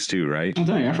 PEs too, right? I'm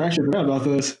telling you, I actually forgot about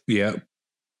this. Yeah.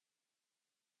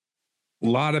 A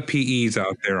lot of PEs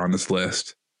out there on this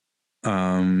list.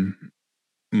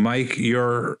 Mike,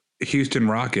 your Houston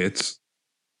Rockets,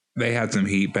 they had some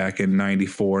heat back in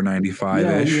 94,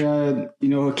 95-ish. Yeah,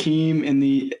 Hakeem and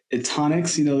the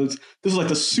Etonics, this is like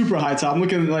the super high top. I'm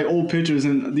looking at like old pictures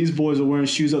and these boys are wearing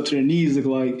shoes up to their knees. Look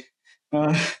like,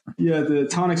 the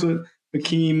Etonics with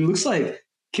Hakeem. Looks like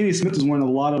Kenny Smith was wearing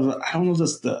a lot of, I don't know if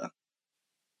that's the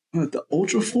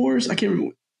Ultra Force. I can't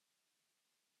remember.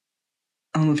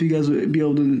 I don't know if you guys would be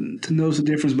able to notice the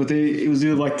difference, but it was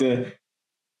either like a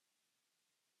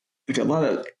lot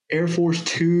of Air Force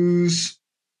 2s,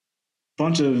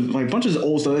 bunch of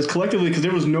old stuff. It's collectively because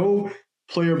there was no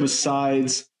player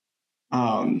besides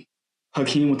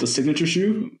Hakeem with the signature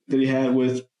shoe that he had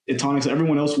with tonics.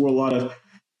 Everyone else wore a lot of,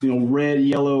 red,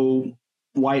 yellow,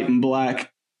 white, and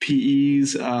black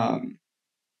PEs.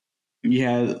 You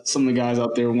had some of the guys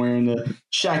out there wearing the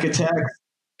Shack Attack.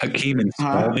 Hakeem and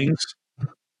Spaldings.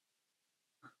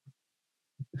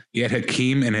 You had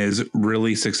Hakeem in his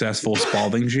really successful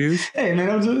Spalding shoes. Hey,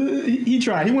 man, he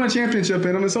tried. He won a championship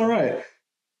in them. It's all right.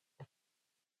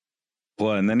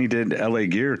 Well, and then he did LA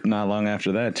Gear not long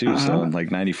after that, too. So,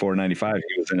 like 94, 95,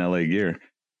 he was in LA Gear.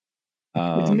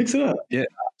 Mix it up. Yeah.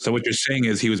 So what you're saying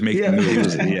is he was making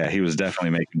moves. He was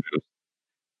definitely making moves.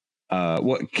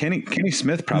 Kenny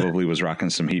Smith probably was rocking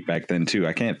some heat back then, too.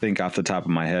 I can't think off the top of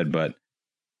my head, but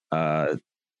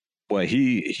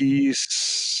he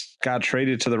got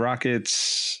traded to the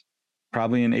Rockets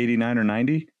probably in 89 or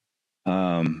 90.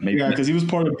 Maybe because he was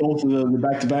part of both of the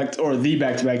back-to-back, or the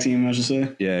back-to-back team, I should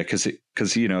say. Yeah, because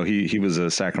he was a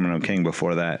Sacramento King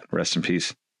before that. Rest in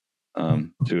peace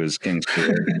to his Kings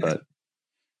career. But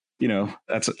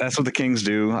that's what the Kings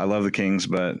do. I love the Kings,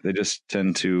 but they just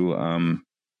tend to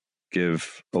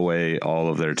give away all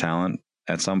of their talent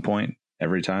at some point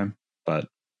every time. But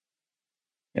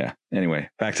yeah, anyway,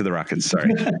 back to the Rockets.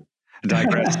 Sorry.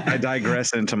 I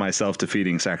digress into my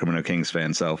self-defeating Sacramento Kings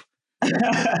fan self.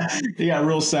 He got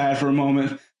real sad for a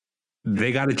moment.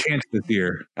 They got a chance this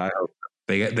year. I hope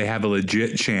they have a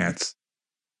legit chance.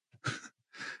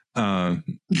 Much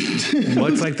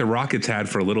like the Rockets had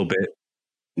for a little bit.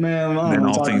 Man, then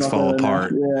all things fall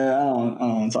apart. Yeah, I don't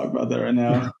want to talk about that right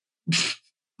now.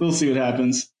 We'll see what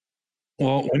happens.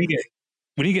 Well, when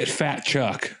you get Fat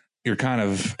Chuck, you're kind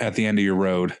of at the end of your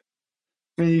road.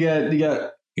 And you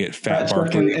got Fat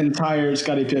Chuck and tired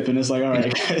Scottie Pippen. It's like, all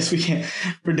right, guys,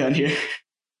 we're done here.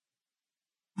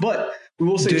 But we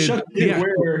will say Chuck did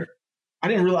wear. I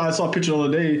didn't realize. I saw a picture the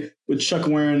other day with Chuck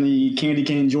wearing the Candy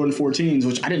Cane Jordan 14s,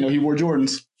 which I didn't know he wore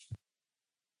Jordans.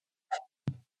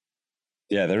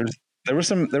 Yeah, there were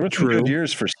some good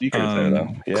years for sneakers there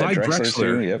though. Yeah, Clyde Drexler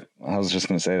too. Yep, I was just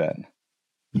going to say that.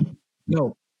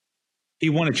 No, he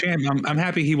won a champion. I'm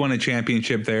happy he won a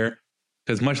championship there.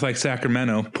 Because much like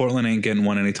Sacramento, Portland ain't getting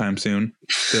one anytime soon.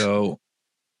 So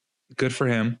good for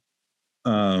him.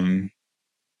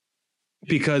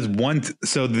 Because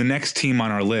the next team on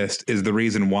our list is the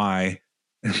reason why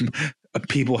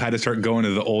people had to start going to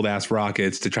the old ass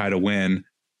Rockets to try to win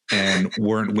and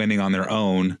weren't winning on their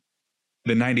own.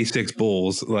 The 96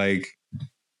 Bulls, like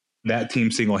that team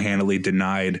single-handedly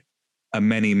denied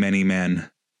many, many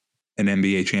men an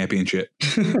NBA championship.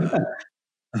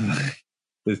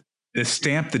 The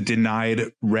stamp, the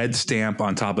denied red stamp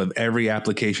on top of every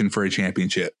application for a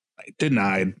championship. Like,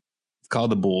 denied. It's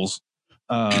called the Bulls.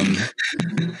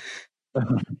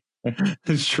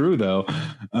 It's true though.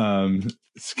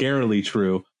 Scarily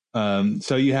true.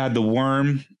 So you had the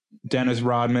Worm, Dennis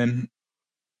Rodman.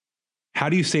 How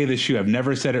do you say this shoe? I've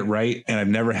never said it right, and I've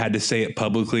never had to say it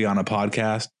publicly on a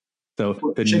podcast. So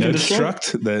the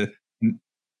Destruct, the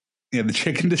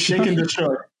Chicken Destruct. Chicken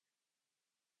Destruct.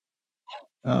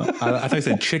 I thought you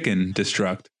said Chicken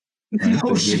Destruct.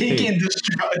 No, Chicken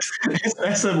Destruct.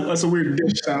 That's a weird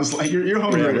dish. Sounds like you're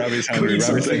hungry. Yeah, Robbie's hungry.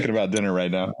 Robbie's thinking about dinner right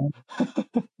now.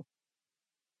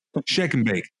 Shake and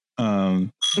bake. But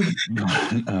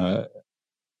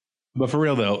for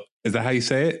real though, is that how you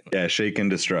say it? Yeah, shake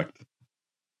and destruct.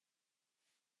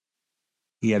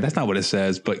 Yeah, that's not what it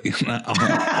says, but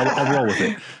I'll roll with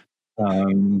it.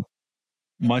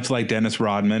 Much like Dennis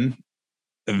Rodman,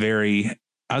 I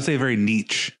would say a very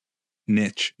niche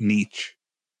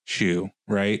shoe,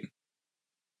 right?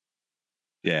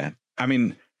 Yeah. I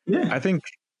mean, I think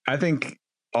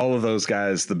all of those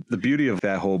guys, the beauty of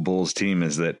that whole Bulls team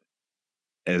is that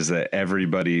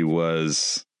everybody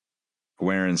was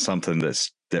wearing something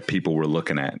that people were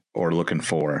looking at or looking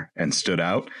for and stood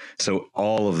out. So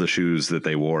all of the shoes that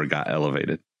they wore got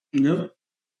elevated. Yep.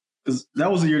 Because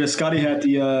that was the year that Scotty had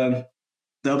the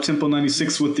up-tempo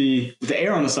 96 with the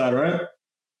air on the side, right?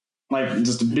 Like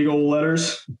just the big old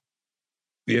letters.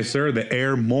 Yes, sir. The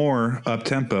Air More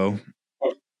up-tempo.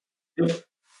 Yep.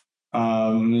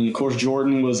 Of course,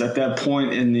 Jordan was at that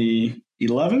point in the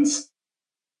 11s.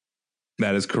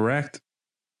 That is correct.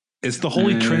 It's the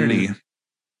holy trinity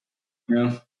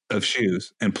of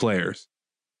shoes and players.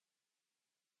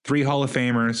 3 Hall of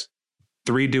Famers,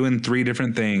 3 doing 3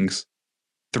 different things,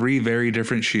 3 very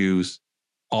different shoes,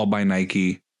 all by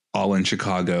Nike, all in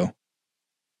Chicago.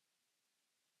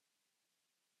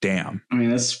 Damn. I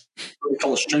mean, that's what we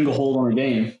call a stranglehold on a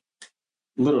game.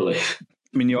 Literally.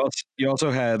 I mean, you also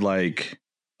had like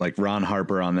Ron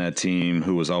Harper on that team,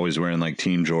 who was always wearing like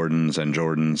Team Jordans and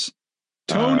Jordans.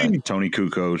 Tony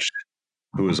Kukoc,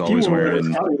 who was always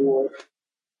wearing.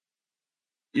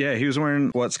 Yeah, he was wearing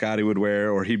what Scotty would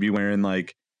wear, or he'd be wearing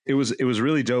like it was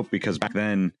really dope because back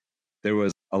then there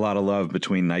was a lot of love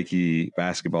between Nike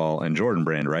basketball and Jordan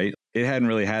Brand, right? It hadn't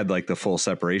really had like the full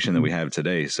separation that we have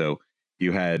today. So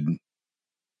you had,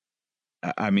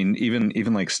 I mean,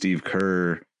 even like Steve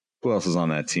Kerr, who else is on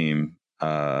that team?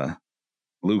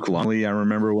 Luke Longley, I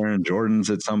remember wearing Jordans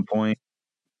at some point.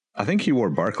 I think he wore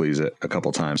Barclays a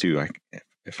couple times too,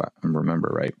 if I remember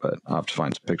right, but I'll have to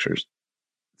find some pictures.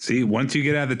 See, once you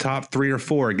get out of the top 3 or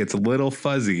 4, it gets a little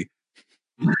fuzzy.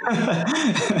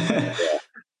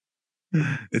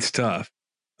 It's tough.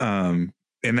 In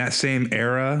that same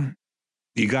era,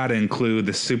 you got to include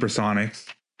the Supersonics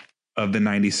of the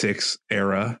 96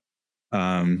 era,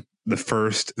 the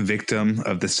first victim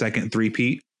of the second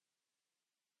three-peat.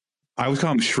 I would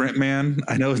call him Shrimp Man.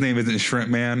 I know his name isn't Shrimp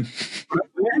Man.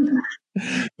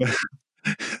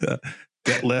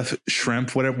 Detlef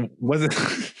Shrimp, whatever was it?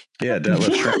 Yeah,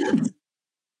 Detlef Shrimp.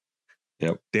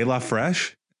 Yep. De La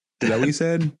Fresh? Is that what you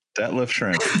said? Detlef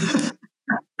Shrimp.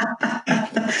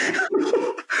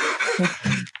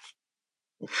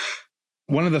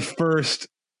 One of the first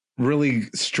really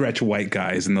stretch white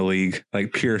guys in the league,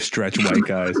 like pure stretch white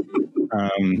guys.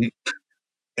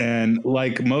 And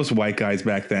like most white guys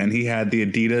back then, he had the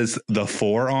Adidas The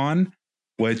 4 on,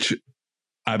 which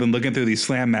I've been looking through these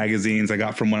Slam magazines I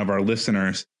got from one of our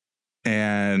listeners,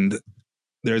 and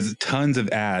there's tons of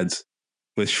ads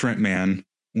with Shrimp Man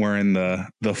wearing the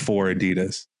 4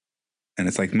 Adidas. And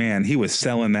it's like, man, he was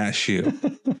selling that shoe.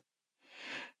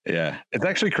 Yeah. It's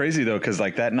actually crazy though, because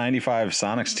like that 95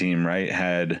 Sonics team, right,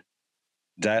 had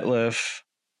Detlef,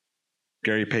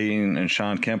 Gary Payton, and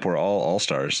Sean Kemp were all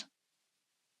all-stars.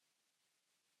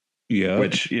 Yeah.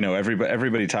 Which, you know,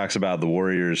 everybody talks about the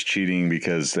Warriors cheating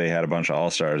because they had a bunch of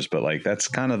all-stars, but like that's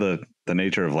kind of the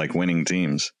nature of like winning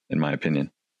teams, in my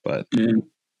opinion. But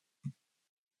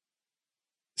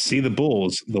see the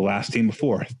Bulls, the last team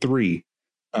before, 3.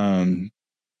 And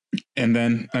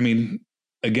then, I mean,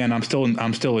 again, I'm still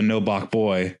a no-Bach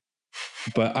boy,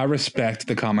 but I respect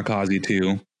the Kamikaze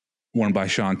 2, worn by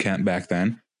Sean Kemp back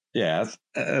then. Yeah,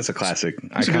 that's a classic.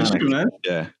 Iconic.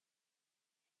 Yeah.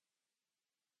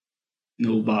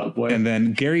 No Bach boy. And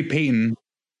then Gary Payton,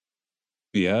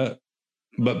 yeah,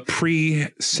 but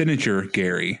pre-signature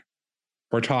Gary.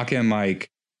 We're talking like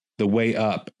the way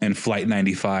up and Flight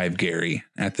 95 Gary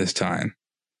at this time.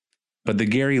 But the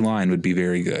Gary line would be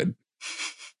very good.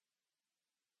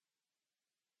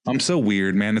 I'm so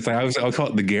weird, man. It's like I'll call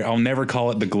it the Gary. I'll never call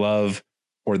it the glove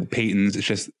or the Paytons. It's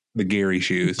just the Gary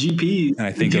shoes. GP. And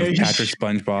I think of Patrick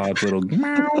SpongeBob's little.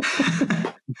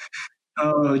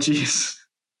 Oh, jeez.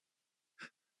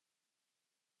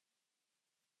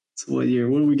 So what year?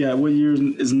 What do we got? What year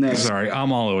is next? Sorry,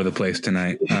 I'm all over the place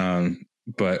tonight.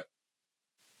 But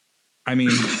I mean,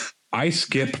 I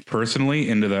skip personally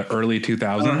into the early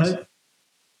 2000s.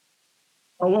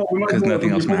 Oh, well, we might because nothing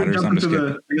else matters. I'm just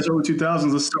kidding. I guess early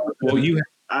 2000s. Let's start. Well,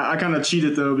 I kind of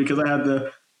cheated though because I had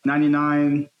the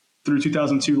 99 through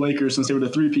 2002 Lakers since they were the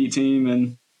three-peat team,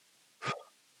 and it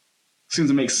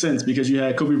seems to make sense because you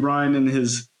had Kobe Bryant and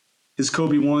his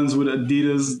Kobe ones with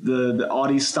Adidas, the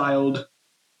Audi styled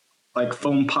like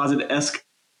foam posit-esque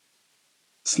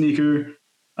sneaker.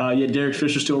 You had Derek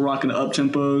Fisher still rocking the up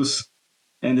tempos,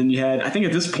 and then you had, I think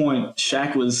at this point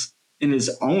Shaq was in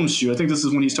his own shoe. I think this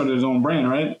is when he started his own brand,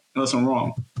 right? Unless I'm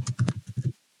wrong.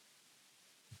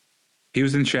 He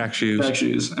was in Shaq shoes. Shaq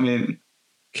shoes. I mean,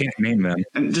 can't name them.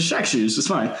 And just Shaq shoes. It's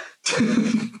fine.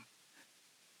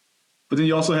 But then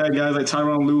you also had guys like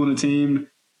Tyronn Lue on the team,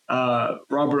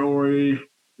 Robert Horry,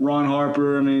 Ron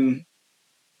Harper. I mean,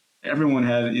 everyone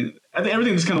had. I think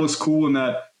everything just kind of looks cool in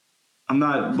that. I'm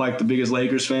not like the biggest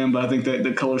Lakers fan, but I think that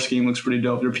the color scheme looks pretty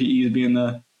dope. Their PEs being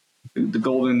the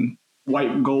golden,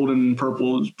 white, golden,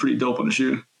 purple is pretty dope on the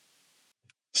shoe.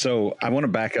 So I want to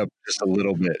back up just a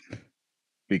little bit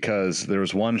because there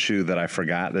was one shoe that I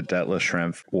forgot that Detlef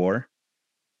Shrimp wore,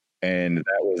 and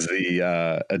that was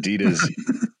the Adidas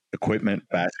Equipment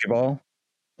Basketball,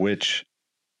 which,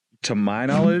 to my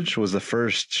knowledge, was the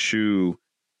first shoe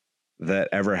that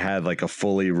ever had like a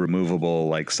fully removable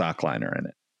like sock liner in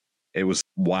it. It was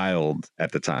wild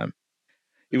at the time.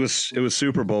 It was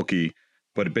super bulky,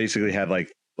 but it basically had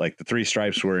like the three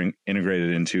stripes were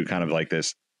integrated into kind of like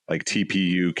this like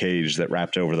TPU cage that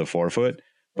wrapped over the forefoot.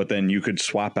 But then you could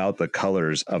swap out the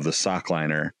colors of the sock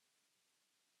liner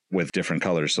with different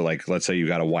colors. So like, let's say you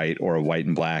got a white or a white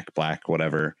and black,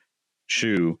 whatever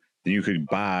shoe, then you could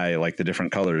buy like the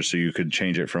different colors. So you could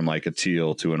change it from like a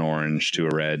teal to an orange to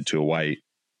a red to a white,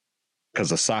 because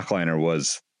the sock liner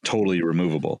was totally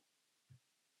removable.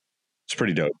 It's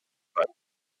pretty dope. But,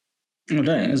 oh,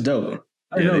 dang, it's dope.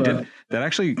 Yeah, they did. That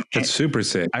actually, that's super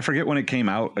sick. I forget when it came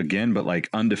out again, but like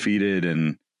Undefeated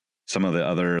and some of the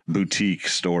other boutique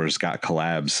stores got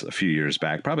collabs a few years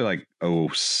back, probably like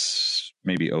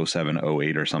maybe 07,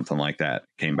 08 or something like that,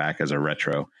 came back as a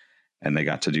retro, and they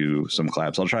got to do some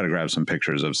collabs. I'll try to grab some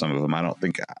pictures of some of them. I don't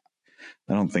think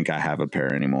I have a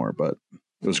pair anymore, but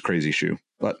it was a crazy shoe.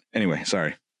 But anyway,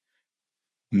 sorry.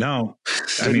 No,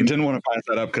 I didn't want to pass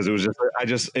that up because it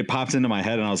was it popped into my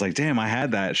head and I was like, damn, I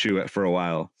had that shoe for a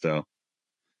while. So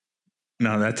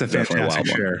no, that's a fantastic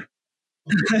share.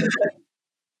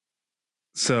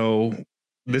 So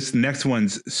this next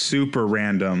one's super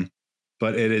random,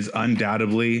 but it is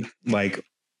undoubtedly like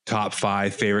top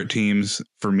 5 favorite teams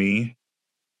for me.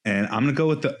 And I'm going to go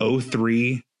with the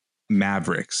 03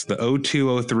 Mavericks, the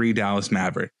 02-03 Dallas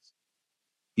Mavericks.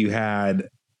 You had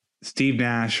Steve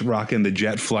Nash rocking the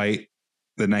Jet Flight,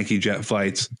 the Nike Jet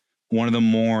Flights, one of the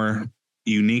more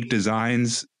unique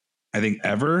designs, I think,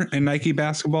 ever in Nike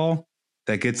basketball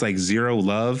that gets like zero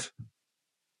love.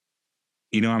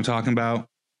 You know what I'm talking about?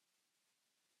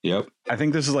 Yep. I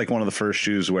think this is like one of the first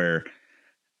shoes where,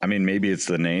 I mean, maybe it's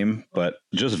the name, but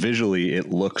just visually, it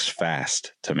looks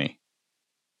fast to me.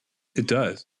 It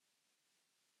does.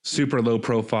 Super low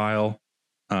profile.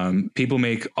 People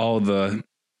make all the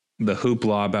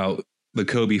hoopla about the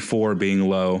Kobe 4 being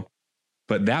low,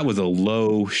 but that was a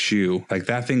low shoe. Like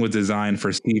that thing was designed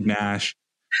for Steve Nash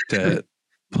to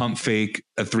pump fake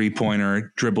a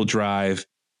 3-pointer, dribble drive,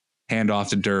 hand off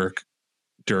to Dirk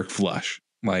flush.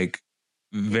 Like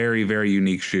very, very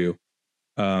unique shoe.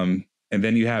 And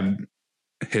then you have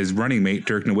his running mate,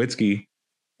 Dirk Nowitzki,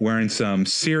 wearing some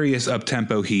serious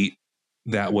up-tempo heat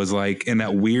that was like in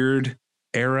that weird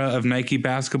era of Nike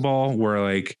basketball where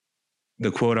like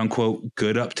the quote unquote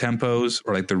good up tempos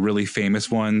or like the really famous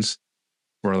ones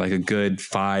were like a good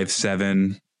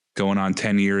 5-7 going on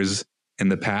 10 years in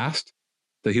the past.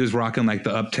 So he was rocking like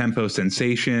the up tempo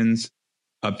Sensations,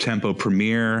 up tempo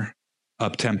Premier,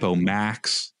 up tempo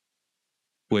Max,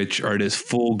 which are just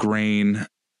full grain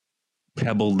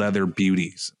pebble leather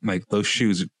beauties. Like those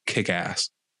shoes kick ass.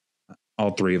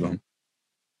 All 3 of them.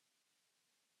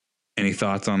 Any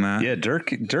thoughts on that? Yeah,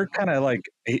 Dirk kind of like,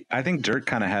 I think Dirk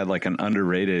kind of had like an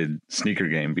underrated sneaker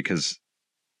game because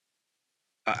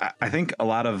I think a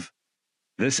lot of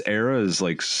this era is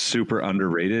like super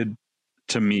underrated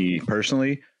to me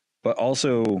personally, but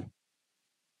also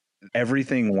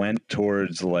everything went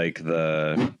towards like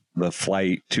the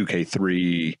Flight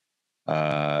 2K3,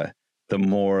 the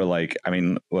more like, I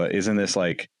mean, isn't this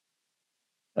like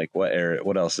what era,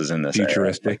 what else is in this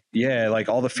futuristic era? Yeah, like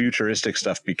all the futuristic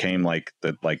stuff became like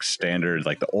the like standard,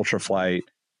 like the Ultra Flight.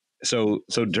 So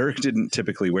Dirk didn't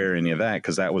typically wear any of that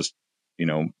because that was, you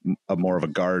know, a more of a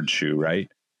guard shoe, right?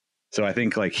 So I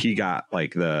think like he got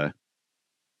like the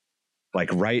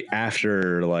like right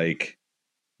after like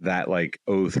that like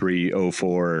 03,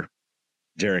 04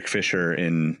 Derek Fisher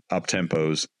in up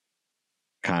tempos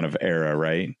kind of era,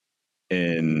 right?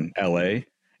 In LA.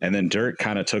 And then Dirk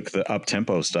kind of took the up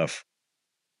tempo stuff.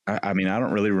 I mean, I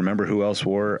don't really remember who else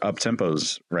wore up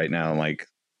tempos right now, like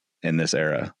in this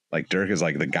era. Like Dirk is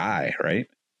like the guy, right?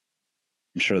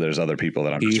 I'm sure there's other people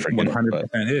that I'm just forgetting. 100%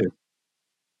 is.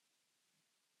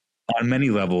 On many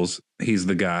levels, he's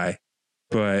the guy.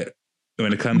 But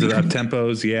when it comes to the up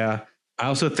tempos, yeah. I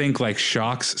also think like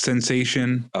Shock's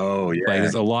Sensation. Oh yeah, like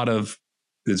there's a lot of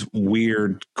this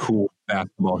weird, cool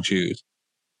basketball shoes.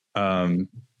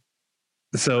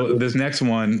 So this next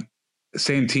one,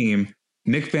 same team,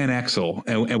 Nick Van Exel.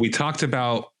 And we talked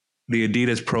about the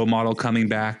Adidas Pro model coming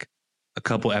back a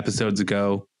couple episodes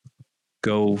ago.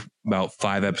 Go about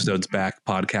 5 episodes back,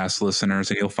 podcast listeners,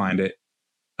 and you'll find it.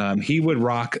 He would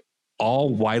rock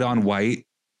all white on white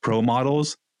Pro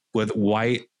models with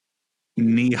white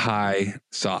knee-high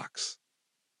socks.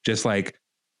 Just like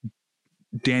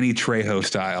Danny Trejo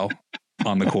style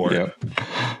on the court. Yep.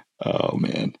 Oh,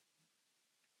 man.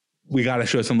 We got to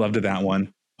show some love to that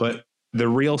one. But the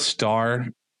real star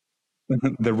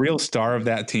of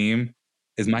that team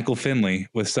is Michael Finley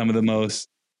with some of the most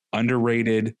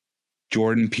underrated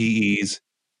Jordan PEs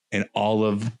in all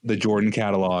of the Jordan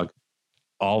catalog.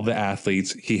 All the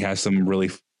athletes, he has some really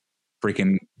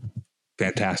freaking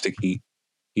fantastic heat.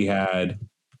 He had,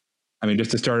 I mean,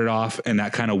 just to start it off in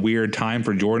that kind of weird time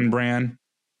for Jordan Brand,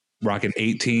 rocking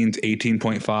 18s,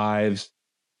 18.5s,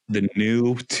 the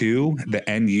new 2, the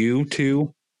NU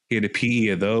 2. He had a PE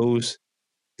of those.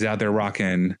 He's out there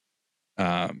rocking,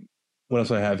 what else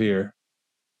do I have here?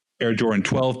 Air Jordan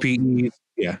 12 PEs.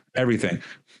 Yeah, everything.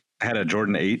 I had a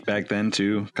Jordan 8 back then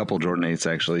too. A couple Jordan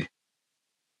 8s actually.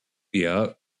 Yeah.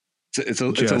 It's a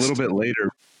little bit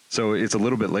later. So it's a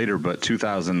little bit later, but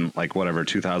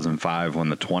 2005 when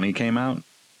the 20 came out,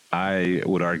 I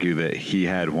would argue that he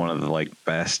had one of the like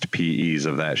best PEs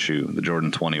of that shoe. The Jordan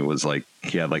 20 was like,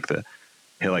 he had like the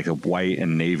white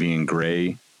and navy and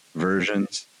gray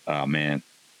versions. Oh man,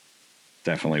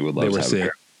 definitely would love They were to have sick. a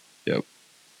pair. Yep.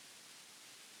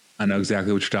 I know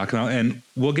exactly what you're talking about. And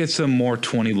we'll get some more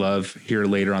 20 love here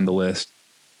later on the list.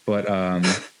 But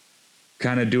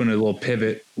kind of doing a little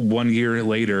pivot, 1 year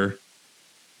later,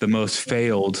 the most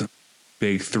failed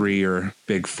big three or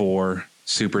big four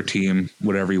super team,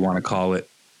 whatever you want to call it,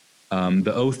 the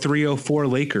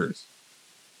 03-04 Lakers.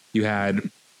 You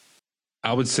had,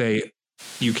 I would say,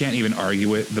 you can't even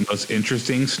argue it, the most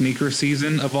interesting sneaker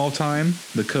season of all time,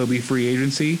 the Kobe free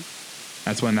agency.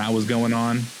 That's when that was going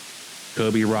on.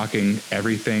 Kobe rocking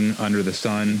everything under the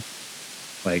sun,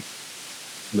 like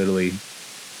literally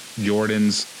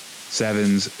Jordans,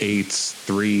 7s, 8s,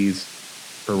 3s,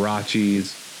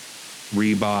 Hirachis,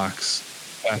 Reeboks,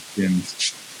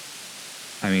 Westons.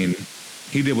 I mean,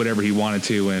 he did whatever he wanted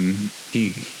to, and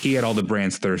he had all the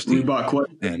brands thirsty. Reebok, what?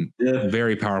 And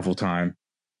very powerful time.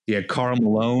 He had Karl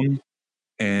Malone,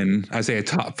 and I say a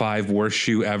top 5 worst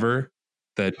shoe ever,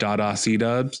 the Dada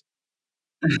C-Dubs.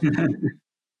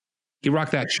 He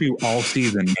rocked that shoe all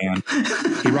season, man.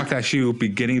 He rocked that shoe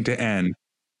beginning to end.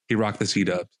 He rocked the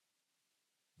C-Dubs.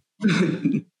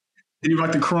 Did he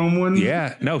rock the chrome one?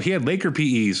 Yeah. No, he had Laker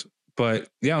PEs, but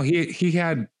he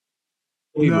had.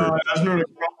 No, I was never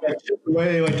that shit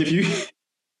away. Like if you,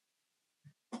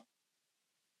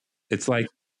 It's like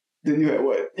then you had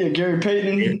what? Yeah, Gary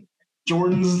Payton,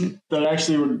 Jordans that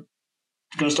actually were going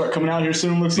to start coming out here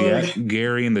soon. Looks like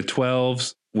Gary in the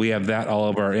 12s. We have that all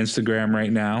over our Instagram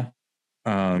right now.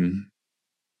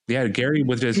 Gary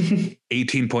with just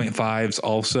 18.5s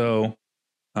also.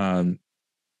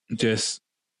 Just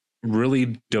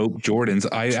really dope Jordans.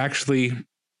 I actually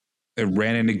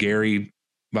ran into Gary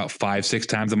about 5-6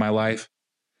 times in my life,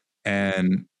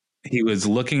 and he was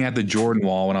looking at the Jordan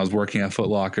wall when I was working at Foot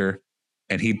Locker,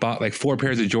 and he bought like 4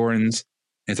 pairs of Jordans.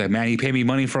 And it's like, man, he paid me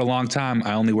money for a long time.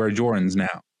 I only wear Jordans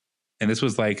now. And this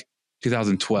was like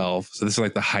 2012. So this is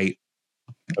like the height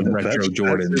of retro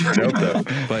Jordans. That's dope, though.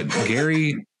 But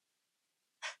Gary,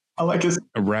 I like his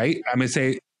right? I'm going to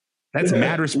say that's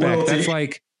mad respect. Loyalty. That's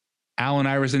like Allen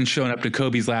Iverson showing up to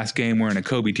Kobe's last game wearing a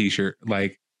Kobe t-shirt.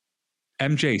 Like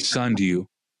MJ sunned you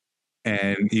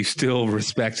and you still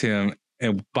respect him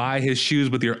and buy his shoes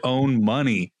with your own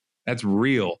money. That's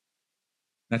real.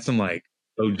 That's some like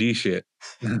OG shit.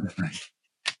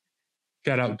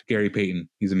 Shout out to Gary Payton.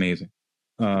 He's amazing.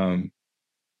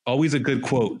 Always a good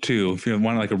quote too. If you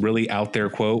want like a really out there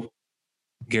quote,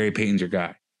 Gary Payton's your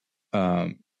guy.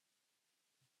 We're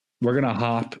going to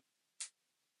hop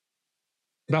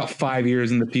about 5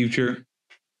 years in the future,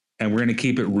 and we're going to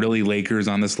keep it really Lakers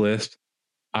on this list.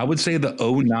 I would say the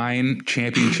 09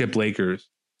 championship Lakers,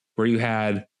 where you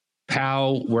had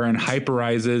Powell wearing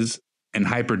hyper-rises and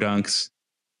hyper dunks,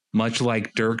 much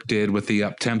like Dirk did with the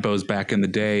up-tempos back in the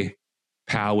day.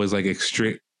 Powell was like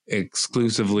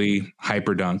exclusively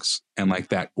hyper dunks, and like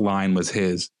that line was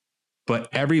his. But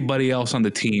everybody else on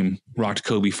the team rocked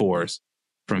Kobe 4s,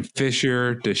 from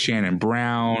Fisher to Shannon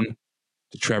Brown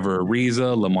to Trevor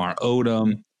Ariza, Lamar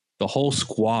Odom. The whole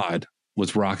squad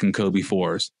was rocking Kobe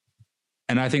 4s.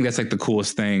 And I think that's like the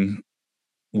coolest thing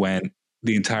when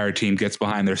the entire team gets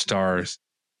behind their stars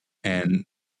and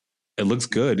it looks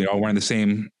good. You're all wearing the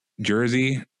same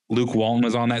jersey. Luke Walton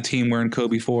was on that team wearing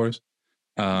Kobe 4s.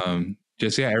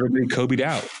 Everybody Kobe'd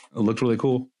out. It looked really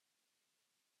cool.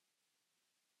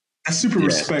 That's super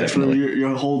respect definitely. for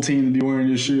your whole team to be wearing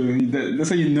your shoe. That's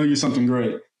how you know you're something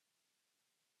great.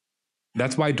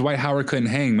 That's why Dwight Howard couldn't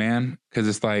hang, man. Because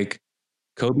it's like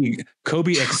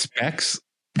Kobe expects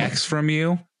X from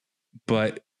you,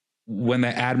 but when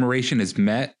that admiration is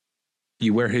met,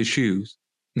 you wear his shoes.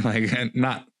 Like it's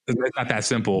not that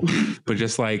simple, but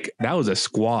just like that was a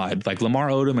squad. Like Lamar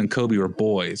Odom and Kobe were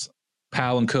boys.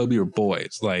 Powell and Kobe were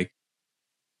boys. Like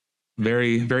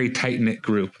very, very tight knit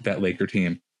group, that Laker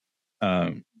team.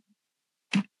 So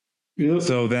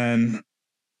then,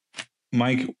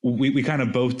 Mike, we kind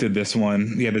of both did this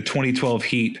one. Yeah, the 2012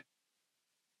 Heat.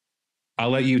 I'll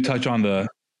let you touch on the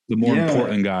more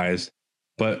important guys,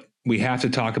 but we have to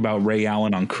talk about Ray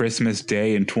Allen on Christmas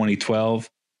Day in 2012.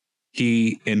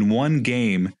 He, in one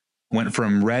game, went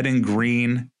from red and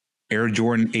green Air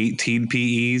Jordan 18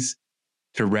 PEs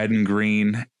to red and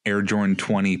green Air Jordan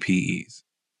 20 PEs.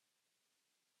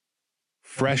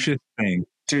 Freshest thing.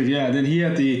 Dude, yeah. Then he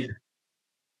had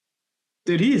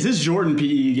his Jordan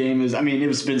PE game is, I mean,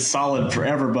 it's been solid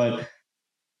forever, but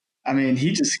I mean,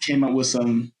 he just came up with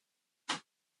some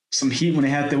heat when they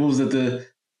had the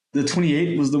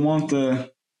 28 was the one with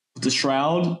the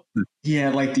shroud. He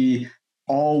had like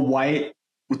all white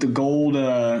with the gold.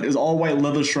 It was all white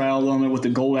leather shroud on it with the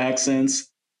gold accents.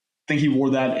 I think he wore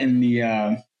that in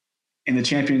the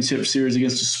championship series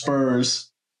against the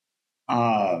Spurs.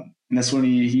 And that's when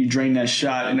he drained that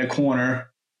shot in the corner.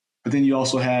 But then you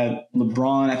also had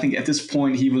LeBron. I think at this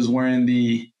point he was wearing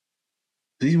the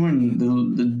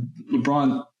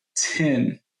LeBron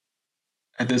 10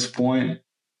 at this point.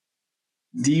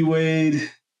 D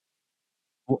Wade.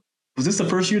 Was this the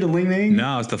first year to Ling Ning?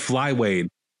 No, it's the Fly Wade.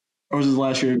 Or was this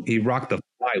last year? He rocked the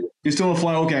Fly Wade. He's still a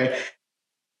Fly. Okay.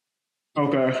 I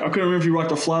couldn't remember if he rocked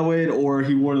the Fly Wade or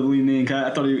he wore the Ling Ning.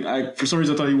 For some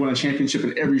reason I thought he won a championship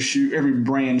in every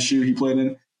brand shoe he played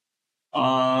in.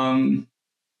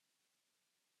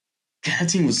 That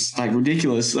team was like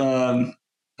ridiculous. Like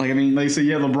you said,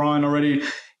 you had LeBron already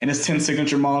in his 10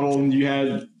 signature model, and you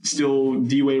had still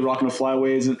D Wade rocking the Fly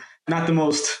Wades, and not the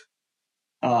most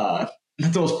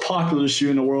popular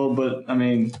shoe in the world, but I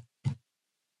mean,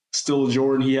 still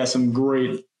Jordan. He has some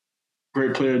great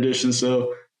player additions.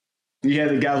 So you had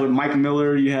the guys with Mike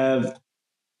Miller. You have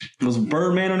was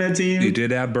Birdman on that team. You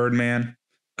did have Birdman.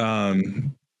 Yeah,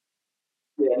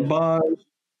 Bosh.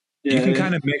 Yeah, you can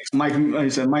kind of mix Mike. Like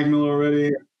you said, Mike Miller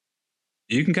already.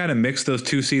 You can kind of mix those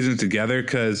two seasons together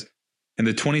because in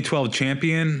the 2012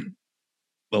 champion,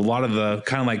 a lot of the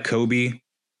kind of like Kobe,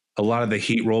 a lot of the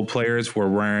Heat role players were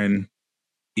wearing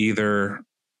either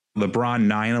LeBron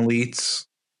 9 elites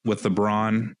with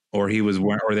LeBron, or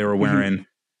they were wearing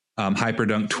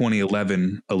Hyperdunk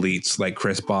 2011 elites like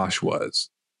Chris Bosh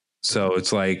was. So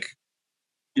it's like,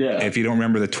 if you don't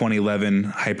remember the 2011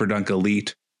 Hyperdunk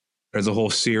elite, there's a whole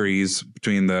series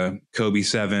between the Kobe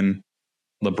 7,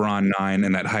 LeBron 9,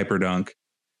 and that Hyperdunk.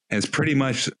 And it's pretty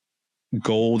much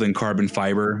gold and carbon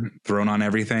fiber thrown on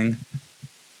everything.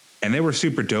 And they were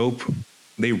super dope.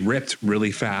 They ripped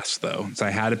really fast, though. So I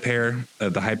had a pair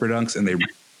of the Hyperdunks, and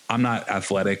I'm not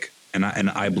athletic, and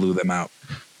I blew them out.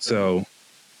 So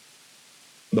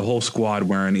the whole squad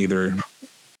wearing either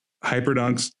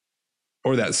Hyperdunks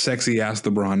or that sexy-ass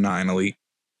LeBron 9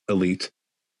 elite.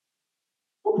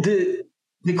 Did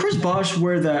Chris Bosh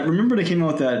wear that? Remember they came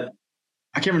out with that?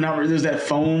 I can't remember. There's that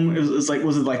foam. Was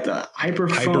it like the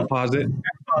Hyperposit?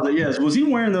 Yes. Was he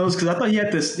wearing those? Because I thought he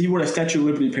had this. He wore a Statue of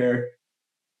Liberty pair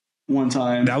one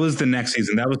time. That was the next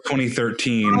season. That was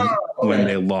 2013 when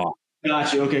they lost.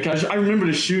 Gotcha. Okay. I remember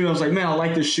the shoe. And I was like, man, I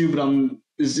like this shoe, but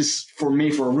it's just for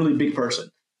a really big person.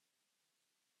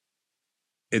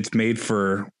 It's made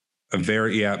for a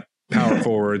very power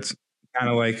forwards. Kind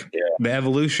of like the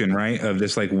evolution, right, of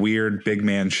this like weird big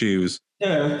man shoes.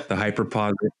 Yeah. The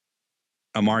Hyperposit.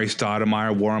 Amari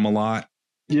Stoudemire wore them a lot.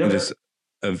 Yeah. Just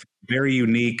a very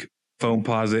unique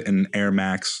Foamposite and Air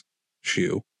Max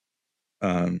shoe.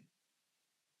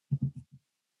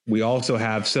 We also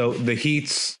have, the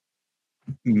Heat's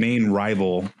main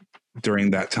rival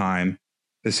during that time,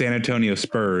 the San Antonio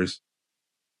Spurs.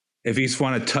 If you just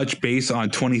want to touch base on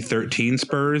 2013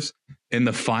 Spurs, in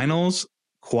the finals,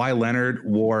 Kawhi Leonard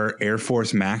wore Air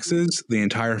Force Maxes the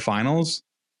entire finals,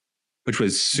 which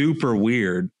was super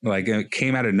weird. Like it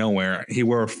came out of nowhere. He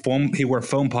wore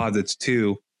Foamposites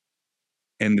too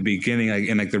in the beginning, like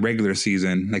in like the regular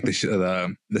season, like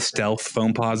the stealth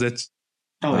Foamposites.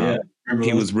 Oh yeah,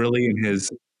 he was really in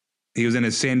his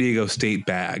San Diego State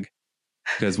bag,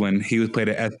 because when he was played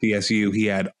at SDSU, he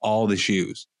had all the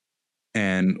shoes,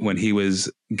 and when he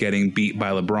was getting beat by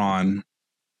LeBron,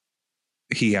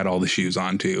 he had all the shoes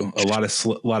on too. A lot of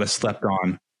slept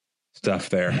on stuff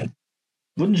there.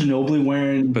 Wasn't Ginobili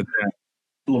wearing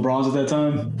LeBron's at that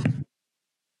time?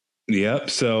 Yep.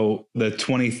 So the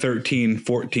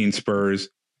 2013-14 Spurs,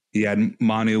 he had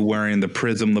Manu wearing the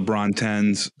Prism LeBron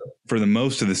 10s for the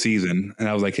most of the season, and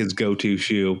that was like his go-to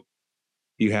shoe.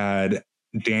 You had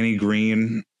Danny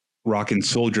Green rocking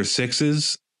Soldier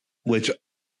 6s, which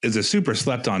is a super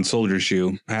slept-on Soldier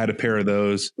shoe. I had a pair of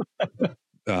those.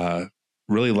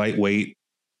 Really lightweight.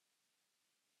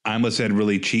 I almost said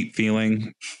really cheap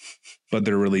feeling, but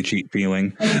they're really cheap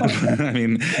feeling. I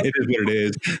mean, it is what it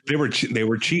is. They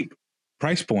were cheap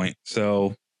price point,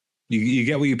 so you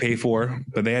get what you pay for.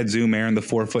 But they had Zoom Air in the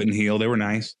 4-foot and heel. They were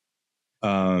nice.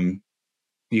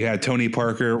 You had Tony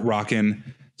Parker rocking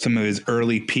some of his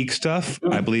early peak stuff.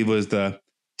 I believe it was the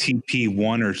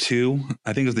TP1 or 2.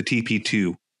 I think it was the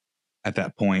TP2 at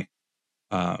that point.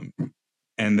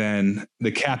 And then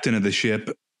the captain of the ship,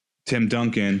 Tim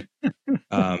Duncan,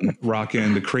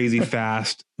 rocking the Crazy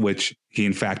Fast, which he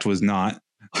in fact was not,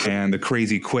 and the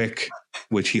Crazy Quick,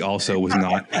 which he also was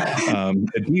not,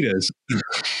 Adidas.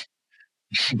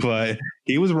 But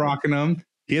he was rocking them.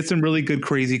 He had some really good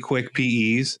Crazy Quick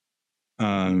PEs,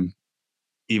 even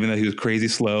though he was crazy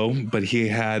slow. But he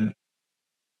had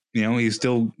he's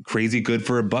still crazy good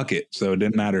for a bucket, so it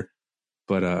didn't matter.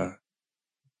 But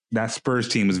that Spurs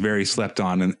team was very slept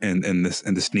on in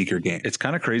the sneaker game. It's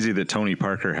kind of crazy that Tony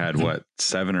Parker had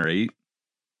 7 or 8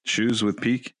 shoes with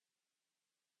Peak.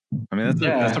 I mean,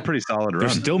 that's a pretty solid run. They're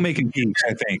still making Peaks,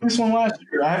 I think. This one last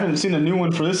year, I haven't seen a new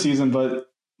one for this season,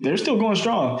 but they're still going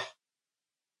strong.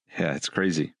 Yeah, it's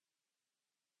crazy.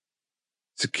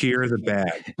 Secure the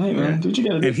bag. Hey man, dude, you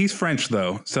gotta do. And he's French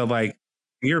though, so like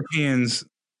Europeans,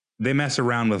 they mess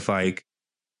around with like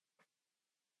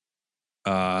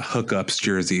hookups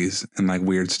jerseys and like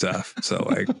weird stuff. So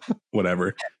like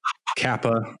whatever.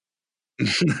 Kappa.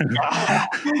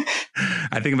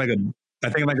 I think like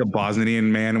a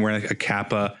Bosnian man wearing like a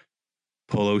Kappa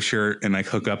polo shirt and like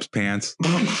hookups pants.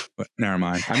 But never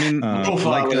mind. I mean,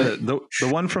 like the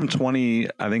one from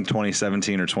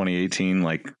 2017 or 2018,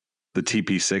 like the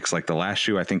TP6, like the last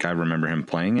shoe I think I remember him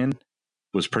playing in,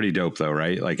 was pretty dope though,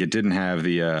 right? Like it didn't have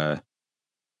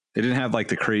like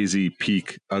the crazy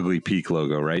ugly Peak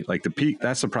logo, right? Like the Peak,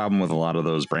 that's the problem with a lot of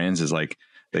those brands is like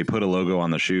they put a logo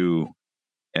on the shoe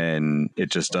and it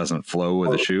just doesn't flow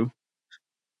with the shoe.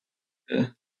 Yeah.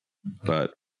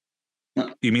 But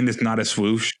you mean it's not a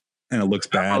swoosh and it looks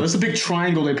bad? Oh, there's a big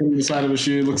triangle they put on the side of a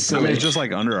shoe. It looks silly. I mean, it's just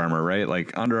like Under Armour, right?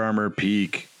 Like Under Armour,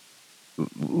 Peak,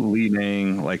 Li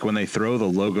Ning. Like when they throw the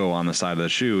logo on the side of the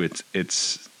shoe,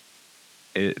 it's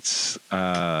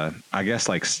I guess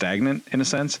like stagnant in a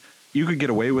sense. You could get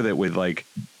away with it with like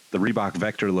the Reebok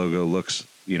Vector logo looks,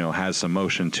 has some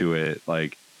motion to it.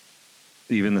 Like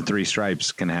even the 3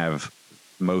 stripes can have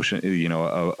motion,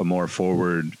 a more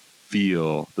forward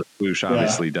feel. The swoosh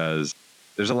obviously does.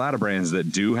 There's a lot of brands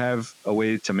that do have a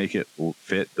way to make it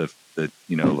fit the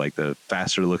like the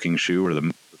faster looking shoe or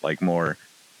the like more,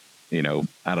 I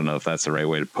don't know if that's the right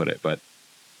way to put it, but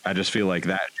I just feel like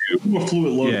that shoe, more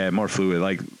fluid look. Yeah, more fluid.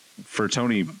 Like for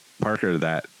Tony Parker,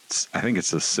 I think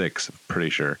it's the 6, I'm pretty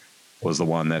sure, was the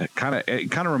one that kind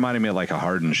of reminded me of like a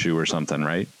Harden shoe or something,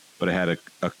 right? But it had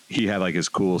he had like his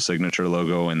cool signature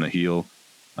logo in the heel.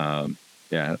 Yeah,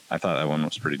 I thought that one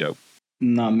was pretty dope.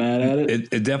 Not mad at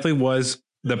it. It definitely was.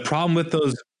 The problem with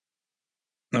those.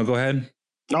 No, go ahead.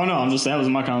 Oh no, I'm just that was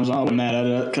my comments. I'm not mad at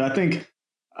it because I think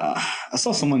I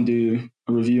saw someone do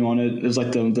a review on it. It was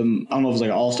like the I don't know if it was like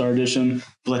an All-Star edition,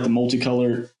 but like the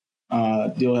multicolored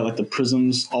deal had like the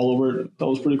prisms all over it. That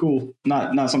was pretty cool.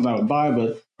 Not something I would buy,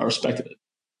 but I respected it.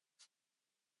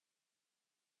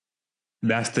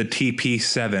 That's the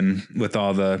TP7 with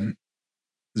all the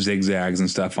zigzags and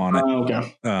stuff on it.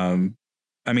 Okay.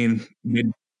 I mean,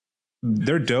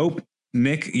 they're dope.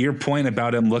 Nick, your point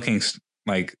about him looking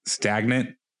like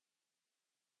stagnant,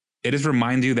 it just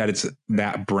reminds you that it's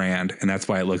that brand, and that's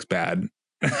why it looks bad.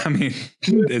 I mean,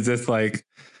 it's just like,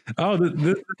 oh,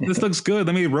 this looks good.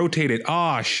 Let me rotate it.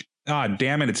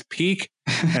 Damn it, it's Peak,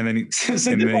 and then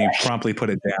you promptly put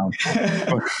it down.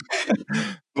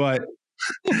 But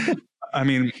I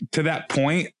mean, to that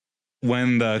point,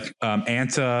 when the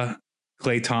Anta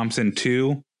Klay Thompson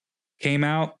 2 came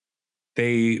out,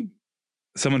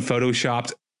 someone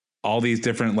photoshopped all these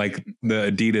different, like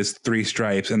the Adidas 3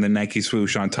 stripes and the Nike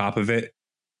swoosh on top of it,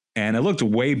 and it looked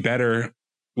way better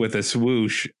with a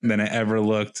swoosh than it ever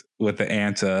looked with the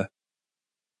Anta.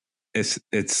 It's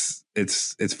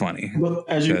funny. But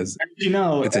as you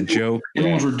know, it's a joke.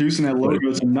 Everyone's reducing that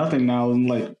logo to nothing now, and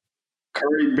like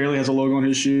Curry barely has a logo on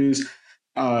his shoes.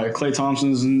 Klay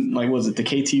Thompson's the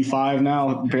KT5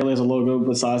 now barely has a logo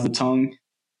besides the tongue.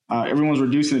 Everyone's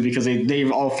reducing it because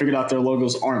they've all figured out their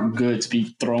logos aren't good to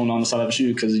be thrown on the side of a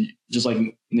shoe because, just like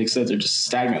Nick said, they're just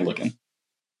stagnant looking.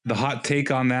 The hot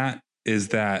take on that is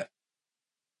that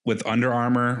with Under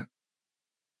Armour,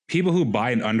 people who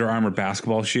buy an Under Armour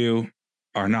basketball shoe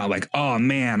are not like, oh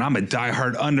man, I'm a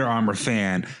diehard Under Armour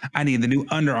fan. I need the new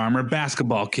Under Armour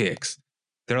basketball kicks.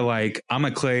 They're like, I'm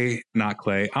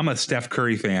a Steph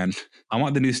Curry fan. I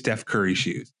want the new Steph Curry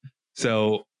shoes.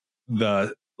 So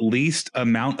the least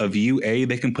amount of UA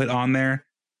they can put on there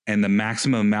and the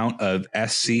maximum amount of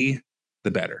SC, the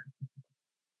better.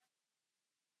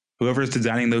 Whoever's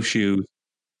designing those shoes,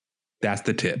 that's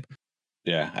the tip.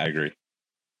 Yeah, I agree.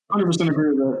 100%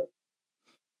 agree with that.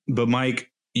 But Mike,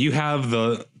 you have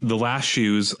the last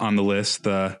shoes on the list,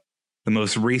 the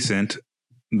most recent,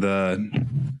 the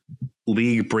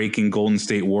league-breaking Golden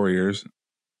State Warriors.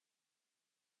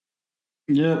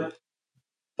 Yep.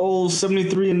 Old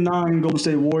 73-9 Golden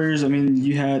State Warriors. I mean,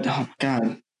 you had,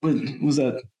 what was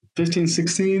that, 15,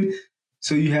 16?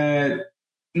 So you had,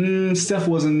 Steph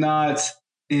was not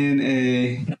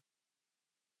in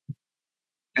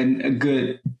a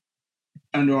good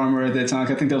Under Armour at that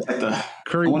time. I think that was like the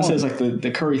Curry. I want to say it's like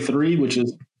the Curry 3, which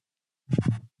is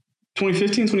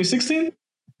 2015, 2016.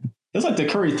 That's like the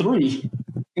Curry 3.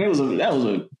 And that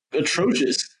was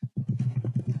atrocious.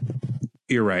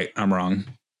 You're right. I'm wrong.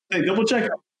 Hey, double check.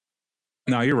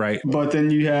 No, you're right. But then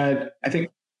you had, I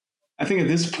think at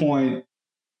this point,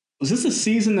 was this the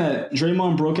season that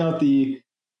Draymond broke out the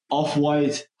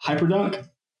off-white hyperdunk?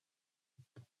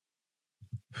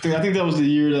 I think that was the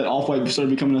year that off-white started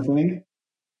becoming a thing.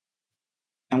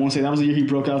 I want to say that was the year he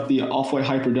broke out the off-white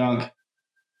hyperdunk.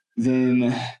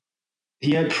 Then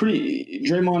he had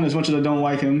Draymond, as much as I don't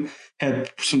like him,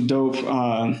 had some dope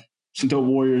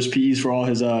Warriors PEs for all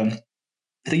his. I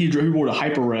think he wore the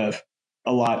Hyper Rev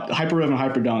a lot, Hyper Rev and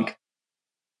Hyper Dunk.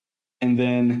 And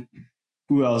then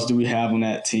who else do we have on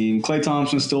that team? Klay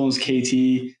Thompson still owns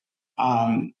KT.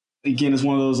 Again, it's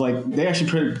one of those, like, they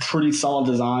actually pretty solid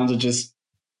designs. It just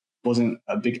wasn't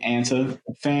a big Anta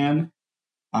fan.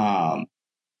 I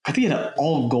think he had an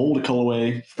all gold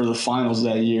colorway for the finals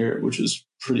that year, which was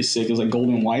pretty sick. It was like gold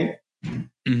and white.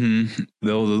 Mm-hmm.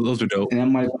 Those are dope. And that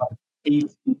might be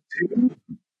KT2.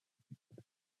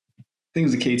 I think it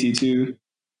was a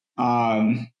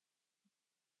KT2.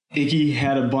 Icky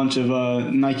had a bunch of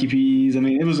Nike PEs. I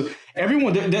mean, it was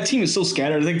everyone. That team is so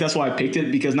scattered. I think that's why I picked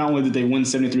it, because not only did they win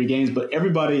 73 games, but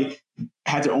everybody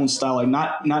had their own style. Like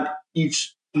not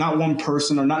one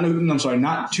person, or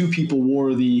not two people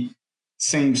wore the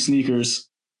same sneakers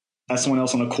as someone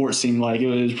else on the court. Seemed like it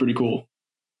was pretty cool.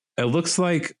 It looks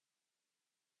like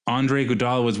Andre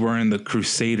Iguodala was wearing the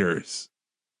Crusaders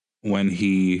when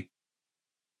he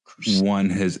won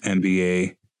his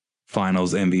NBA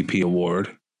Finals MVP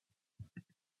award.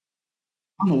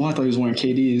 I don't know why I thought he was wearing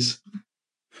KDs.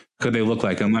 Could they look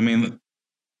like him? I mean,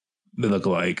 they look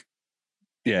alike.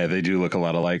 Yeah, they do look a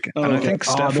lot alike. Oh, and okay. I think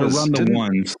Steph they was run the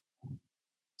ones.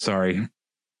 Sorry.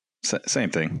 Same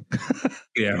thing.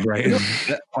 Yeah, right.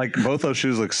 Like both those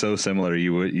shoes look so similar.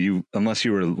 You unless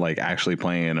you were like actually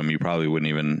playing in them, you probably wouldn't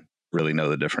even really know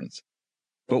the difference.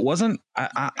 But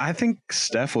I think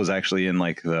Steph was actually in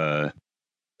like the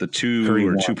 2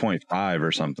 or 2.5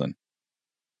 or something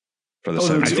for the.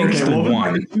 I think it's the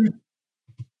 1.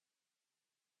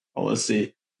 Oh, let's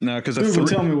see. No, because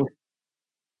tell me what.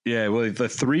 Yeah, well, the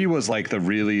 3 was like the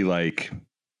really like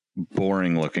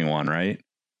boring looking one, right?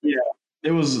 Yeah,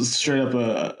 it was straight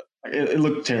up it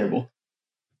looked terrible.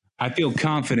 I feel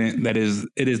confident that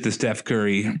it is the Steph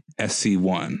Curry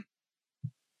SC1.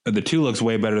 The 2 looks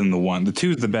way better than the 1. The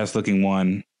 2 is the best looking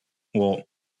one. Well,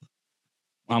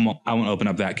 I won't open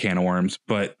up that can of worms,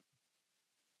 but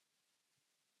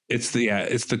it's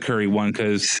the Curry one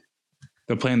because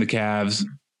they're playing the Cavs.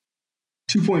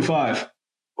 2.5.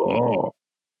 Oh,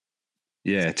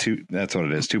 yeah, 2. That's what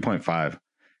it is. 2.5.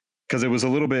 Because it was a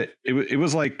little bit. It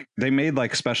was like they made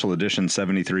like special edition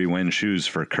 73 win shoes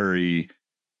for Curry,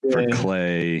 for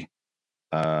Clay.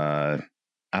 I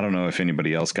don't know if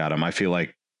anybody else got them. I feel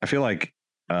like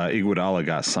Iguodala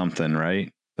got something,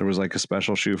 right? There was like a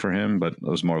special shoe for him, but it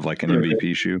was more of like an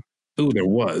MVP shoe. Oh, there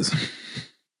was.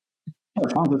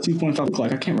 How the 2.5 look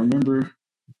like? I can't remember.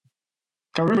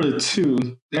 I remember the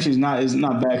 2. Actually, it's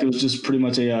not back. It was just pretty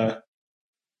much a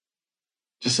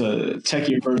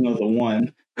techier version of the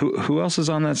 1. Who else is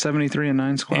on that 73 and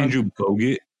 9 squad? Andrew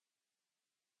Bogut.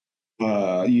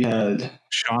 You had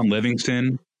Sean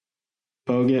Livingston.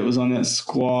 Bogut was on that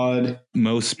squad.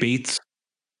 Mo Speets.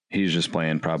 He's just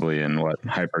playing probably in what,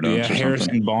 Hyperdunks or Harrison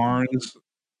something. Barnes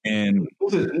and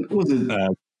Was it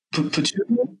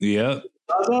Pachuca? Yep.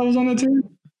 Zaza was on that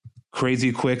team.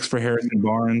 Crazy Quicks for Harrison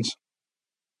Barnes.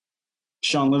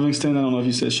 Sean Livingston. I don't know if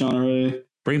you said Sean already.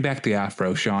 Bring back the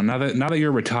afro, Sean. Now that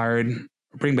you're retired,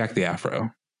 bring back the afro.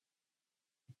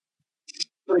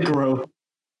 Let it grow.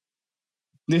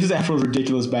 This afro was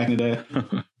ridiculous back in the day.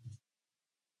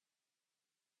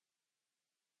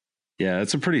 Yeah,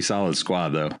 it's a pretty solid squad,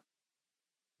 though.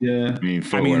 Yeah. I mean,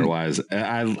 footwear-wise.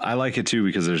 I like it, too,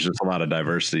 because there's just a lot of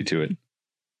diversity to it.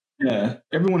 Yeah.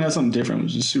 Everyone has something different,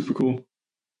 which is super cool.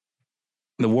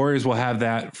 The Warriors will have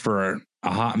that for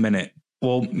a hot minute.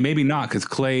 Well, maybe not, because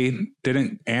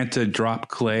didn't Anta drop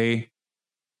Clay?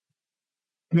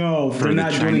 No, they're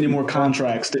not doing any more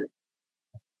contracts.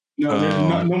 No,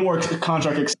 there's no more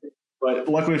contract extension. But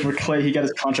luckily for Clay, he got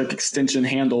his contract extension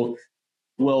handled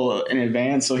well in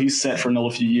advance, so he's set for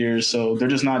another few years. So they're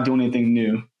just not doing anything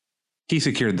new. He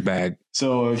secured the bag.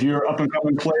 So if you're an up and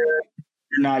coming player,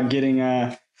 you're not getting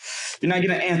an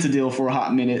Anta deal for a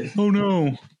hot minute. Oh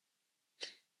no!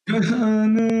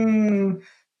 No.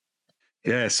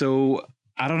 Yeah, so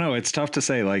I don't know. It's tough to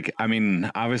say. Like, I mean,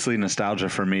 obviously, nostalgia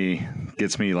for me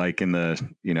gets me like in the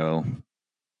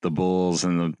the Bulls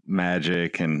and the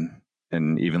Magic and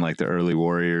even like the early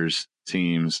Warriors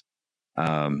teams.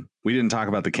 We didn't talk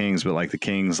about the Kings, but like the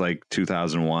Kings, like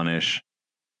 2001-ish,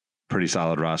 pretty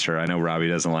solid roster. I know Robbie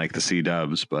doesn't like the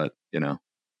C-dubs, but,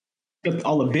 Got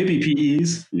all the Bibby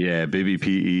PEs. Yeah, Bibby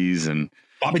PEs and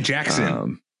Bobby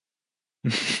Jackson.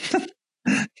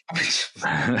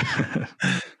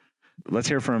 Let's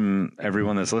hear from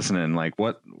everyone that's listening. Like,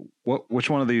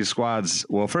 which one of these squads?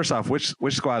 Well, first off, which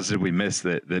squads did we miss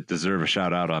that deserve a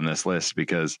shout out on this list?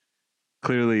 Because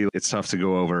clearly it's tough to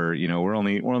go over. We're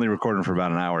only recording for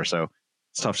about an hour, so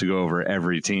it's tough to go over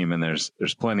every team. And there's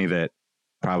plenty that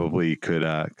probably could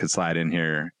slide in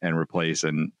here and replace.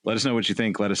 And let us know what you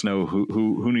think. Let us know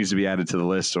who needs to be added to the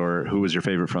list, or who was your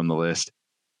favorite from the list.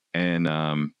 And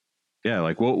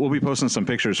we'll be posting some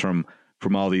pictures from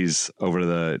all these over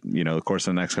the the course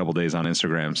of the next couple of days on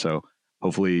Instagram. So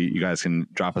hopefully you guys can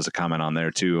drop us a comment on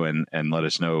there too, and let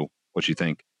us know what you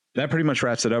think. That pretty much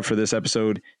wraps it up for this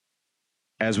episode.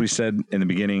 As we said in the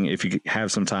beginning, if you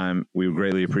have some time, we would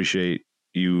greatly appreciate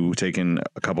you taking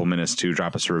a couple minutes to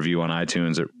drop us a review on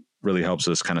iTunes. It really helps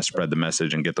us kind of spread the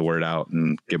message and get the word out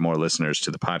and get more listeners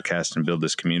to the podcast and build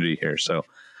this community here. So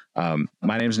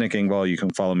my name is Nick Engvall. You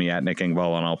can follow me at Nick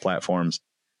Engvall on all platforms.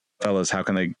 Fellas, how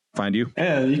can they find you?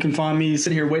 Yeah, you can find me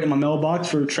sitting here waiting in my mailbox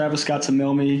for Travis Scott to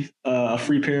mail me a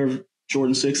free pair of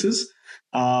Jordan 6s.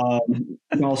 You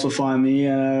can also find me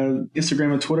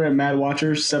Instagram and Twitter at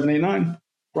MadWatcher789.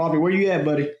 Robbie, where you at,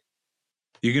 buddy?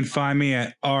 You can find me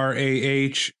at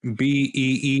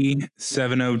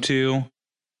RAHBEE702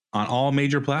 on all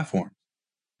major platforms.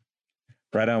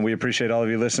 Right on. We appreciate all of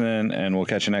you listening, and we'll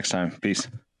catch you next time. Peace.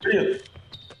 Yeah.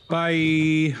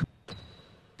 Bye.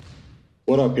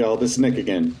 What up, y'all? This is Nick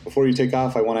again. Before you take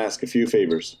off, I want to ask a few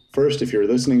favors. First, if you're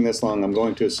listening this long, I'm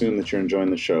going to assume that you're enjoying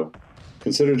the show.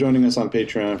 Consider joining us on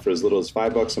Patreon for as little as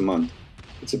 $5 a month.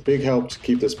 It's a big help to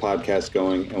keep this podcast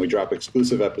going, and we drop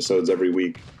exclusive episodes every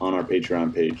week on our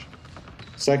Patreon page.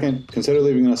 Second, consider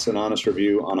leaving us an honest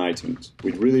review on iTunes.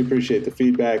 We'd really appreciate the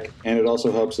feedback, and it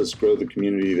also helps us grow the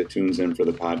community that tunes in for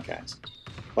the podcast.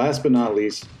 Last but not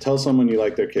least, tell someone you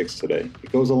like their kicks today.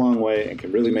 It goes a long way and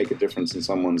can really make a difference in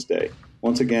someone's day.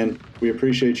 Once again, we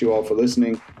appreciate you all for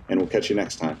listening, and we'll catch you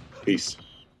next time. Peace.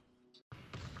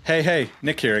 Hey,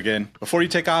 Nick here again. Before you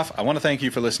take off, I want to thank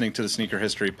you for listening to the Sneaker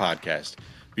History Podcast.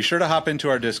 Be sure to hop into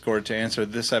our Discord to answer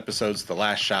this episode's The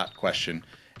Last Shot question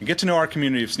and get to know our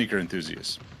community of sneaker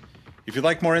enthusiasts. If you'd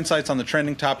like more insights on the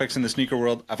trending topics in the sneaker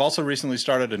world, I've also recently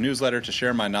started a newsletter to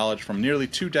share my knowledge from nearly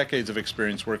 2 decades of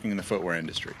experience working in the footwear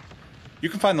industry. You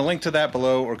can find the link to that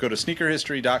below or go to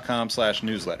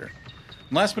sneakerhistory.com/newsletter.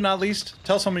 And last but not least,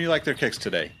 tell someone you like their kicks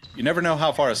today. You never know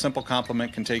how far a simple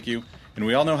compliment can take you, and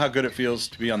we all know how good it feels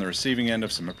to be on the receiving end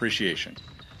of some appreciation.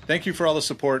 Thank you for all the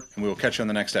support, and we will catch you on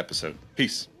the next episode.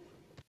 Peace.